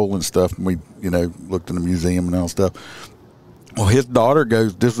Angola and stuff, and we looked in the museum and all stuff. Well, his daughter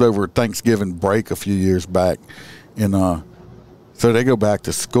goes. This was over Thanksgiving break a few years back, and so they go back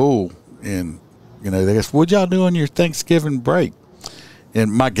to school and. They asked, what'd y'all do on your Thanksgiving break?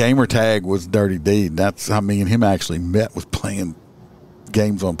 And my gamer tag was Dirty D. That's how me and him actually met, was playing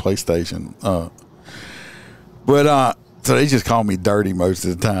games on PlayStation. So they just call me Dirty most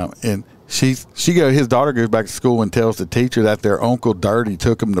of the time. And his daughter goes back to school and tells the teacher that their Uncle Dirty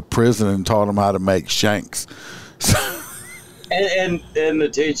took him to prison and taught him how to make shanks. And the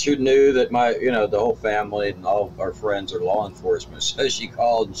teacher knew that the whole family and all of our friends are law enforcement. So she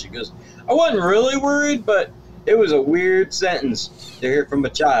called and she goes, I wasn't really worried, but it was a weird sentence to hear from a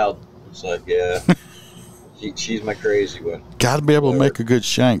child. It's like, yeah, she's my crazy one. Got to be able to make a good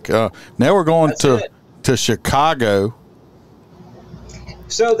shank. Now we're going to Chicago.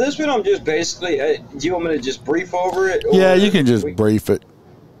 So this one, I'm just basically, do you want me to just brief over it? Yeah, you can just brief it.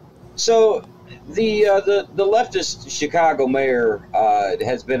 So the leftist Chicago mayor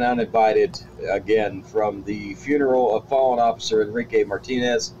has been uninvited again from the funeral of fallen officer Enrique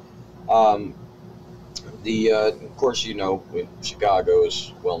Martinez. Of course, Chicago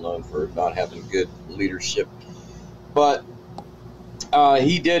is well known for not having good leadership, but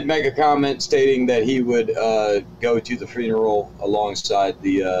he did make a comment stating that he would go to the funeral alongside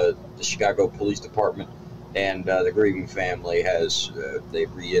the Chicago Police Department, and the grieving family has they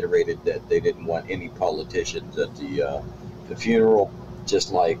reiterated that they didn't want any politicians at the funeral,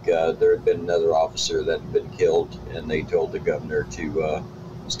 just like there had been another officer that had been killed, and they told the governor to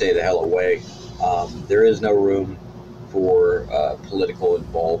stay the hell away. There is no room for political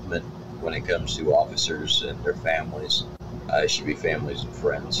involvement when it comes to officers and their families. It should be families and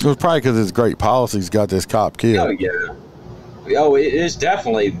friends. It was probably because his great policies got this cop killed. Oh, yeah. Oh, it is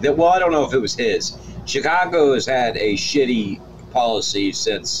definitely. Well, I don't know if it was his. Chicago has had a shitty policy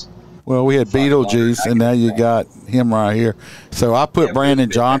since. Well, we had Beetlejuice, and now you got him right here. So I put Brandon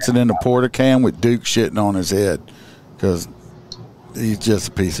Johnson in the porta can with Duke shitting on his head because he's just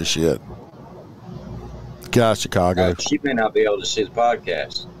a piece of shit. Get out of Chicago. She may not be able to see the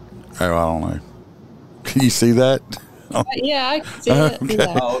podcast. Oh, I don't know. Can you see that? Yeah, I can see it. Okay.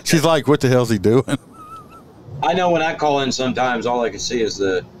 Yeah. Oh, okay. She's like, what the hell's he doing? I know when I call in sometimes all I can see is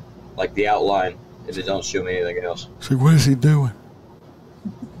the outline, and it don't show me anything else. See, what is he doing?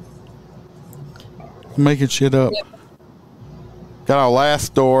 Making shit up. Yep. Got our last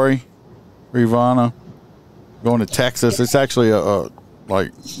story, Ivana, going to Texas. It's actually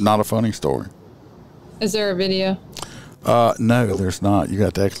not a funny story. Is there a video? No, there's not. You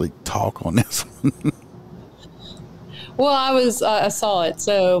got to actually talk on this one. Well, I saw it,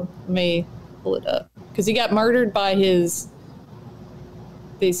 so let me pull it up. Because he got murdered by these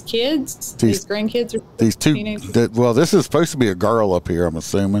kids, these grandkids, or these two. teenagers. Well, this is supposed to be a girl up here, I'm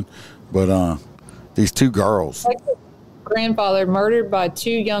assuming, but these two girls. Grandfather murdered by two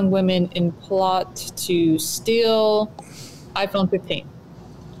young women in plot to steal iPhone 15.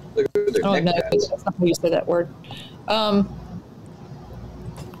 I don't know. That's not how you say that word.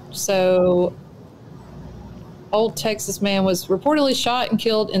 So, old Texas man was reportedly shot and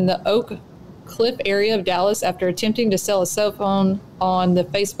killed in the Oak Cliff area of Dallas after attempting to sell a cell phone on the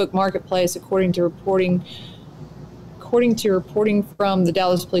Facebook marketplace, according to reporting from the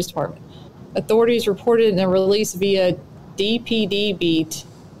Dallas Police Department. Authorities reported in a release via DPD Beat.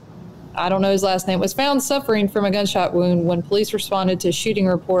 I don't know his last name, was found suffering from a gunshot wound when police responded to a shooting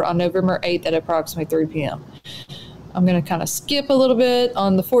report on November 8th at approximately 3 p.m. I'm going to kind of skip a little bit.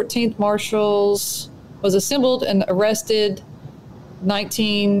 On the 14th, marshals was assembled and arrested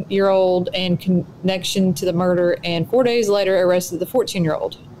 19-year-old in connection to the murder, and 4 days later arrested the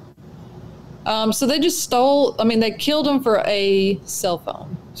 14-year-old. So they just they killed him for a cell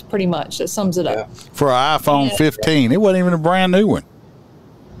phone, pretty much. That sums it up. For an iPhone 15. It wasn't even a brand new one.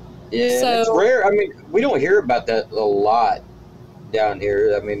 Yeah, so, it's rare. I mean, we don't hear about that a lot down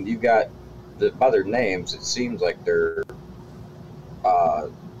here. I mean, you got by their names, it seems like they're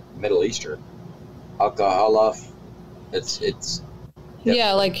Middle Eastern. Alcoholov. It's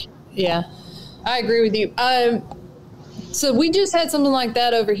yeah, I agree with you. So we just had something like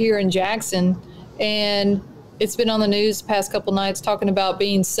that over here in Jackson, and it's been on the news the past couple nights talking about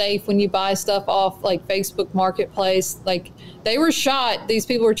being safe when you buy stuff off like Facebook Marketplace. Like, they were shot. These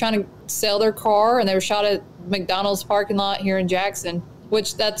people were trying to sell their car, and they were shot at McDonald's parking lot here in Jackson,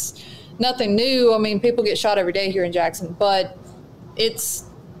 which that's nothing new. I mean, people get shot every day here in Jackson, but it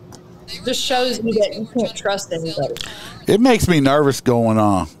just shows me that you can't trust anybody. It makes me nervous going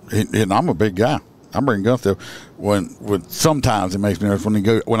on, and I'm a big guy. I'm bringing guns to when sometimes it makes me nervous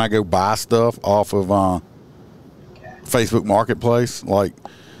when I go buy stuff off of Facebook Marketplace. Like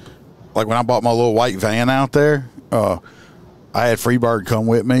when I bought my little white van out there, I had Freebird come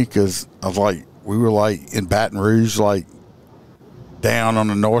with me because I was like, we were like in Baton Rouge, like down on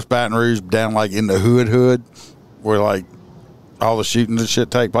the North Baton Rouge, down like in the hood, where like all the shootings and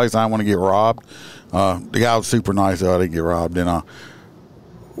shit take place. I didn't want to get robbed. The guy was super nice, though. I didn't get robbed. And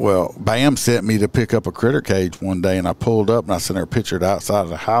Bam sent me to pick up a critter cage one day, and I pulled up and I sent her a picture outside of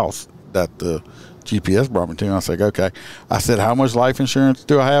the house that the GPS brought me to. And I was like, okay. I said, how much life insurance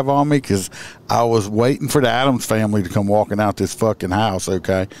do I have on me? Because I was waiting for the Adams family to come walking out this fucking house,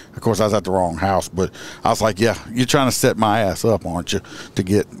 okay? Of course, I was at the wrong house, but I was like, yeah, you're trying to set my ass up, aren't you, to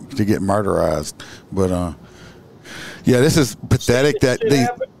get murderized? But, yeah, this is pathetic that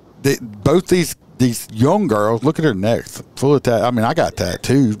both these young girls, look at their necks, full of tattoos. I mean, I got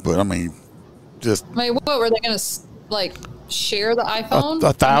tattoos, but, I mean, just... I mean, what were they going to, like... share the iPhone?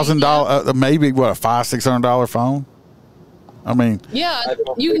 $1,000, maybe what, a $500-$600 phone? I mean, yeah,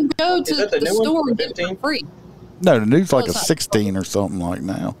 you can go to the store and get it for free. No, the new's like a 16 or something like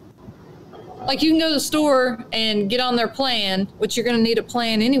now. Like, you can go to the store and get on their plan, which you're going to need a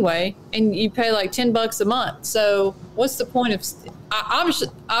plan anyway, and you pay like $10 a month. So what's the point of?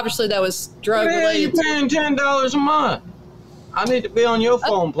 Obviously that was drug related. You're paying $10 a month. I need to be on your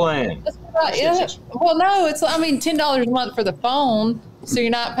phone plan. Yeah. Well, no, it's, I mean, $10 a month for the phone, so you're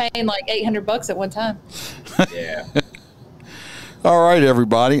not paying like $800 at one time. Yeah. All right,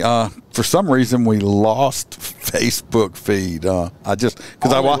 everybody. For some reason, we lost Facebook feed. I just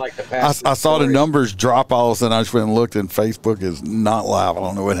because I saw the numbers drop all of a sudden. I just went and looked, and Facebook is not live. I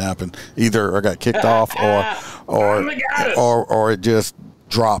don't know what happened. Either I got kicked off, or it just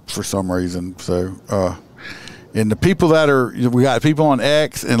dropped for some reason. So. And the people we got people on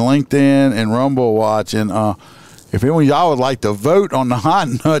X and LinkedIn and Rumble watching. If any of y'all would like to vote on the hot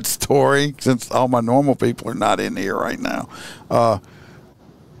nut story, since all my normal people are not in here right now, I'm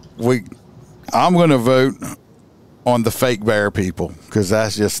going to vote on the fake bear people because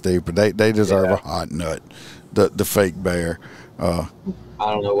that's just stupid. They deserve a hot nut. The fake bear. I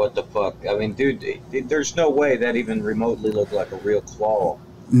don't know what the fuck. I mean, dude, there's no way that even remotely looked like a real claw.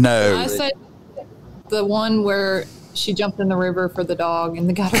 No. I say the one where she jumped in the river for the dog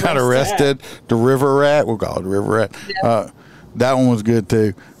and got arrested. The river rat. We'll call it the river rat. Yeah. That one was good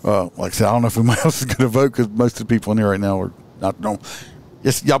too. Like I said, I don't know if anybody else is going to vote because most of the people in here right now are not.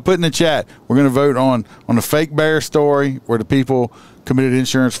 Y'all put in the chat. We're going to vote on the fake bear story where the people committed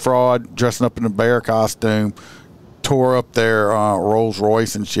insurance fraud, dressing up in a bear costume, tore up their Rolls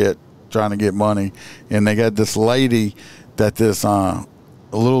Royce and shit, trying to get money, and they got this lady that this.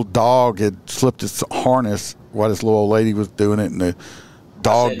 A little dog had slipped its harness while this little old lady was doing it, and the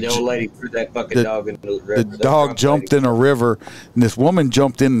dog. The old lady threw that fucking dog in the river. The dog jumped in a river, and this woman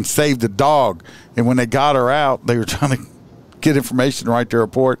jumped in and saved the dog. And when they got her out, they were trying to get information right to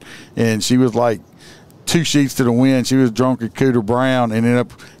report, and she was like 2 sheets to the wind. She was drunk at Cooter Brown and ended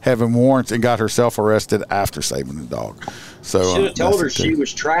up having warrants and got herself arrested after saving the dog. So should have told her she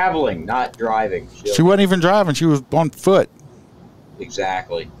was traveling, not driving. She wasn't even driving; she was on foot.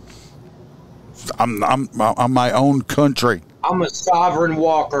 Exactly. I'm my own country. I'm a sovereign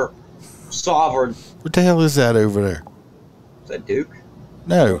walker. Sovereign. What the hell is that over there? Is that Duke?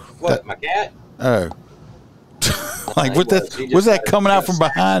 No. What, my cat? Oh. Like, what's that coming out from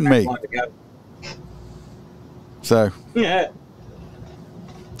behind me? So. Yeah.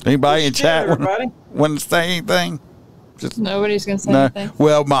 Anybody in chat want to say anything? Just, nobody's going to say anything.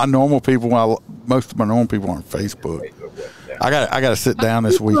 Well, most of my normal people are on Facebook. I got to sit down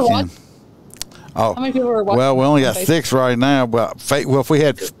this weekend. How many people are watching? Well, we only got 6 right now. But if we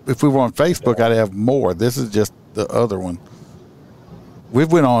were on Facebook, I'd have more. This is just the other one. We've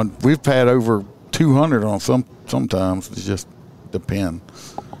had over 200 on sometimes. It just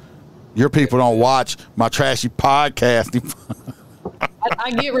depends. Your people don't watch my trashy podcast.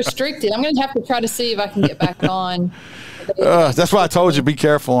 I get restricted. I'm going to have to try to see if I can get back on. That's why I told you be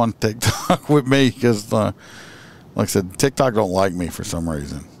careful on TikTok with me because, like I said, TikTok don't like me for some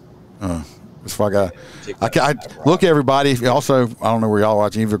reason. That's why I look, everybody. Also, I don't know where y'all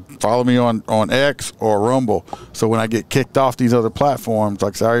watching. Either follow me on X or Rumble. So when I get kicked off these other platforms,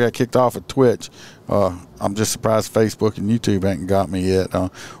 like I said, I already got kicked off at Twitch. I'm just surprised Facebook and YouTube ain't got me yet.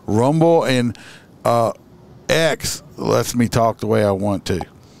 Rumble and X lets me talk the way I want to.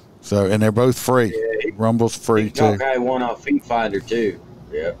 So, and they're both free. Yeah, Rumble's free too. Guy one off Feet Finder too.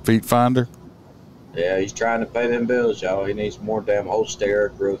 Yeah. Feet Finder. Yeah, he's trying to pay them bills, y'all. He needs more damn Holster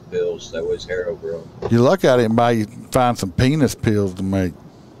growth pills. That way his hair will grow. You look at it and you find some penis pills to make.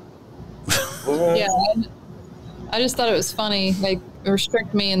 Yeah, I just thought it was funny. Like,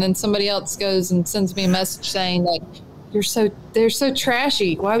 restrict me, and then somebody else goes and sends me a message saying, like, they're so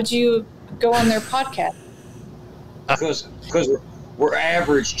trashy. Why would you go on their podcast? Because we're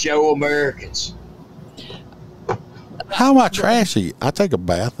average Joe Americans. How am I trashy? I take a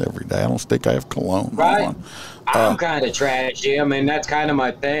bath every day. I don't think I have cologne. Right. On. I'm kind of trashy. I mean, that's kind of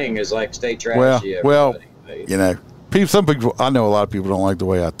my thing is like stay trashy. Well, you know, some people, I know a lot of people don't like the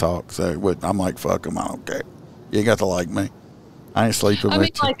way I talk. So I'm like, fuck them. I don't care. You ain't got to like me. I ain't sleeping I with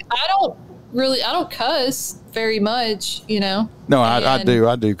mean, you. like, I don't cuss very much, you know. No, I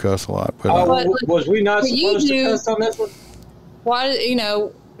do cuss a lot. But, was we not supposed to cuss on this one? Why, you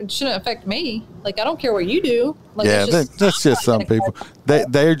know, it shouldn't affect me. Like, I don't care what you do. Like, yeah, that's just some people.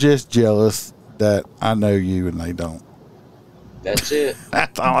 They're just jealous that I know you and they don't. That's it.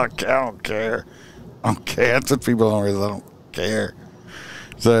 That's all I don't care. I don't care. That's what people don't realize. I don't care.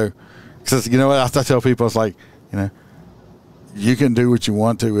 So, because you know what I tell people, it's like, you know, you can do what you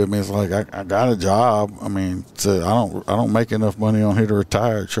want to with me. It's like I got a job. I mean, so I don't make enough money on here to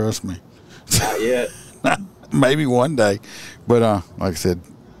retire. Trust me. Not yet. Maybe one day, but like I said,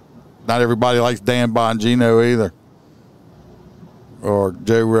 not everybody likes Dan Bongino either, or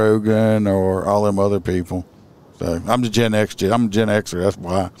Joe Rogan, or all them other people. So I'm the Gen X. I'm a Gen Xer. That's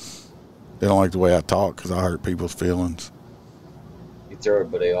why they don't like the way I talk, because I hurt people's feelings. You throw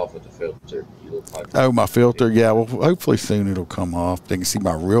everybody off with the filter. You look like my filter. Yeah, well, hopefully soon it'll come off. They can see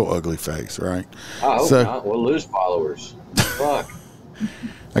my real ugly face, right? I hope not. We'll lose followers. Fuck.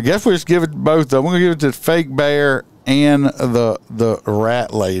 I guess we'll just give it to both of them. We're going to give it to the fake bear and the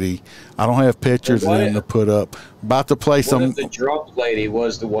rat lady. I don't have pictures of them to put up. About to play some. What if the drunk lady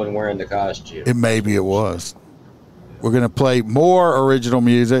was the one wearing the costume? Maybe it was. We're going to play more original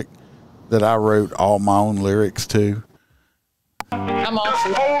music that I wrote all my own lyrics to. I'm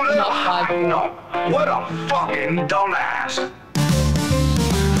awesome. What a fucking dumbass.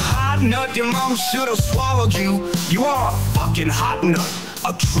 Hot nut, your mom should have swallowed you. You are a fucking hot nut.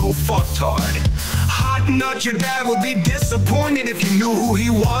 A true fucktard. Hot nut, your dad would be disappointed if you knew who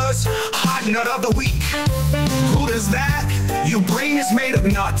he was. Hot nut of the week. Who does that? Your brain is made of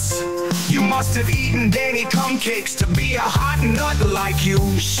nuts. You must have eaten Danny Cumcakes to be a hot nut like you.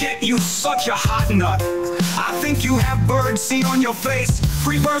 Shit, you such a hot nut. I think you have birdseed on your face.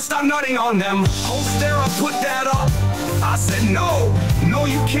 Free birds, stop nutting on them. Holstera, put that up. I said no,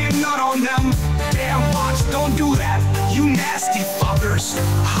 you can't nut on them. Damn, watch, don't do that, you nasty fuckers.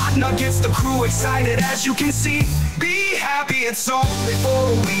 Hot nut gets the crew excited, as you can see. Be happy, it's only for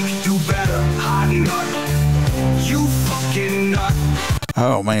a week. Do better, hot nut. You fucking nut.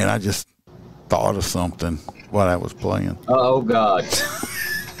 Oh man, I just thought of something while I was playing. Oh God.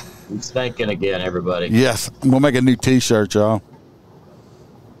 He's thinking again, everybody. Yes, we'll make a new t-shirt, y'all.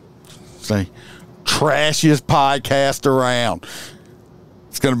 Say, trashiest podcast around.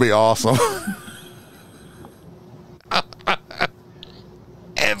 It's going to be awesome.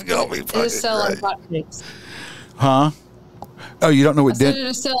 It's going to be fucking just sell like hotcakes. Huh? Oh, you don't know what did?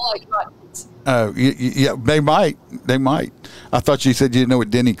 Just sell like hotcakes. Oh, yeah, they might. They might. I thought you said you didn't know what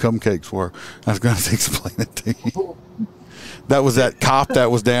Denny Cumcakes were. I was going to explain it to you. That was that cop that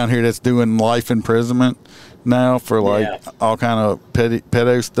was down here that's doing life imprisonment now for like all kind of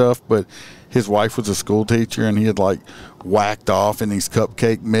pedo stuff, but his wife was a school teacher, and he had like whacked off in these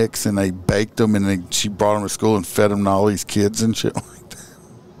cupcake mix, and they baked them, and she brought them to school and fed them to all these kids and shit like that.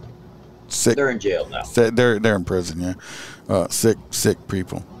 Sick. They're in jail now. They're in prison, yeah. Sick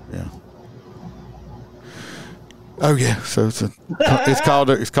people, yeah. Oh yeah, so it's called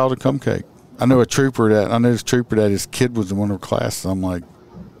a cupcake. I know this trooper that his kid was in one of her classes. I'm like,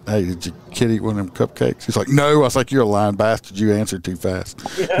 hey, did your kid eat one of them cupcakes? He's like, no. I was like, you're a lying bastard. You answered too fast.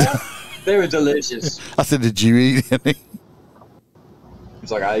 Yeah, they were delicious. I said, did you eat any?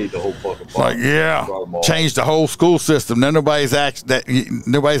 He's like, I eat the whole fucking box. Like, yeah, changed the whole school system. Now nobody's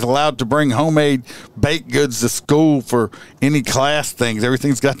allowed to bring homemade baked goods to school for any class things.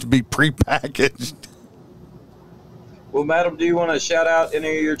 Everything's got to be prepackaged. Well, madam, do you want to shout out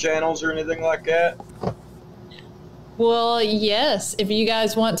any of your channels or anything like that? Well, yes. If you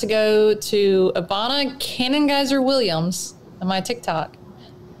guys want to go to Ivana Cannongeyser Williams on my TikTok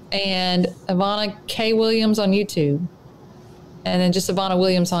and Ivana K. Williams on YouTube, and then just Ivana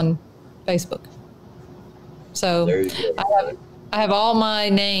Williams on Facebook. So I have all my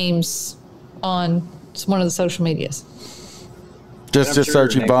names on one of the social medias. Just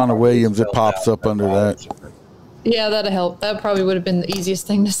search Ivana Williams. It pops up under that. Yeah, that'll help. That probably would have been the easiest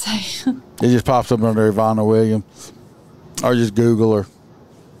thing to say. It just pops up under Ivana Williams. Or just Google her.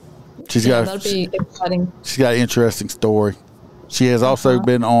 That'd be exciting. She's got an interesting story. She has also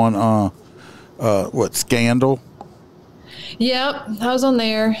been on, Scandal? Yep, I was on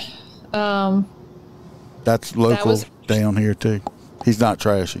there. That's local down here, too. He's not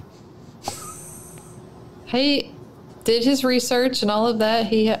trashy. He did his research and all of that.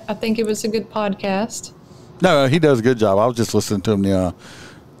 I think it was a good podcast. No, he does a good job. I was just listening to him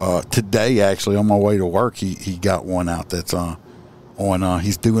today, actually, on my way to work. He got one out that's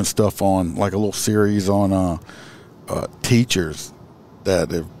he's doing stuff on, like a little series on teachers that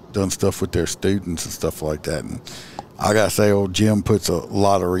have done stuff with their students and stuff like that. And I gotta say, old Jim puts a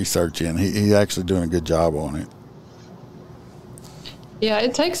lot of research in. He's actually doing a good job on it. Yeah,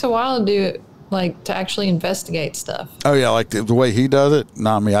 it takes a while to do it, like to actually investigate stuff. Oh yeah, like the way he does it.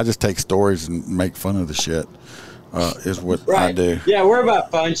 Not me. I just take stories and make fun of the shit. Is what I do. Yeah, we're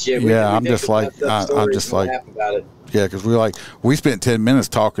about fun shit. I'm just like I'm just like about it. Yeah, because we spent 10 minutes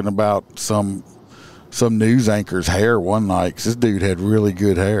talking about some news anchor's hair one night. 'Cause this dude had really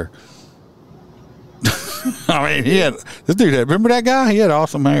good hair. I mean, remember that guy? He had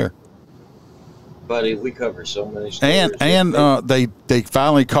awesome hair. Buddy, we cover so many stories. And they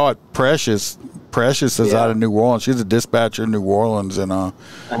finally caught Precious. Precious is out of New Orleans. She's a dispatcher in New Orleans, and I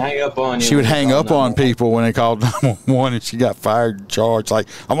hang up on you. She would hang up on people when they called 911, and she got fired and charged. Like,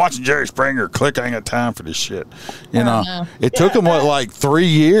 I'm watching Jerry Springer. Click, I ain't got time for this shit. You know, it took them like 3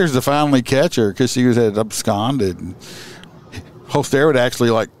 years to finally catch her because she had absconded. And Holster would actually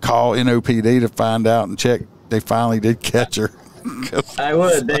like call NOPD to find out and check. They finally did catch her. I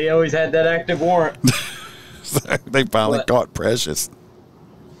would. They always had that active warrant. So they finally caught Precious.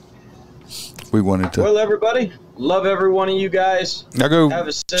 We wanted to. Well, everybody, love every one of you guys. Now go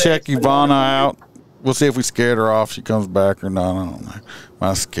check Ivana out. We'll see if we scared her off. She comes back or not. I don't know.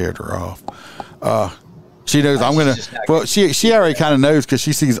 I scared her off. She knows I'm gonna. Well, she already kind of knows because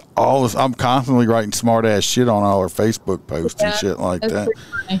she sees all this. I'm constantly writing smart ass shit on all her Facebook posts and shit like that.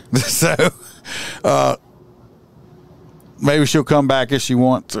 So, maybe she'll come back if she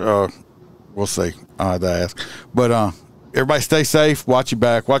wants. We'll see. I had to ask, but everybody stay safe. Watch your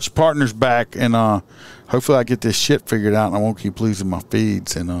back. Watch your partner's back, and hopefully I get this shit figured out and I won't keep losing my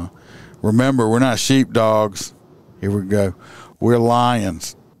feeds. And remember, we're not sheepdogs. Here we go. We're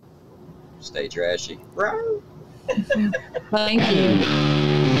lions. Stay trashy. Thank you.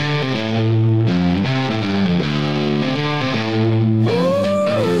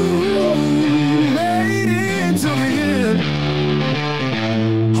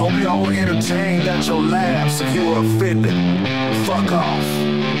 Hope y'all were entertained at your laughs. If you were offended, fuck off.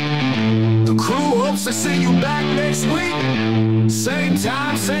 The crew hopes to see you back next week. Same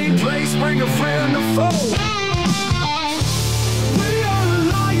time, same place, bring a friend to fold. We are the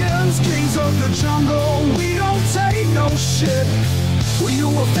lions, kings of the jungle. We don't take no shit. Were you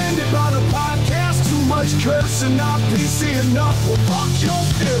offended by the podcast? Too much cursing, not PC enough. Well, fuck your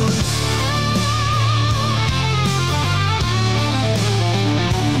feelings.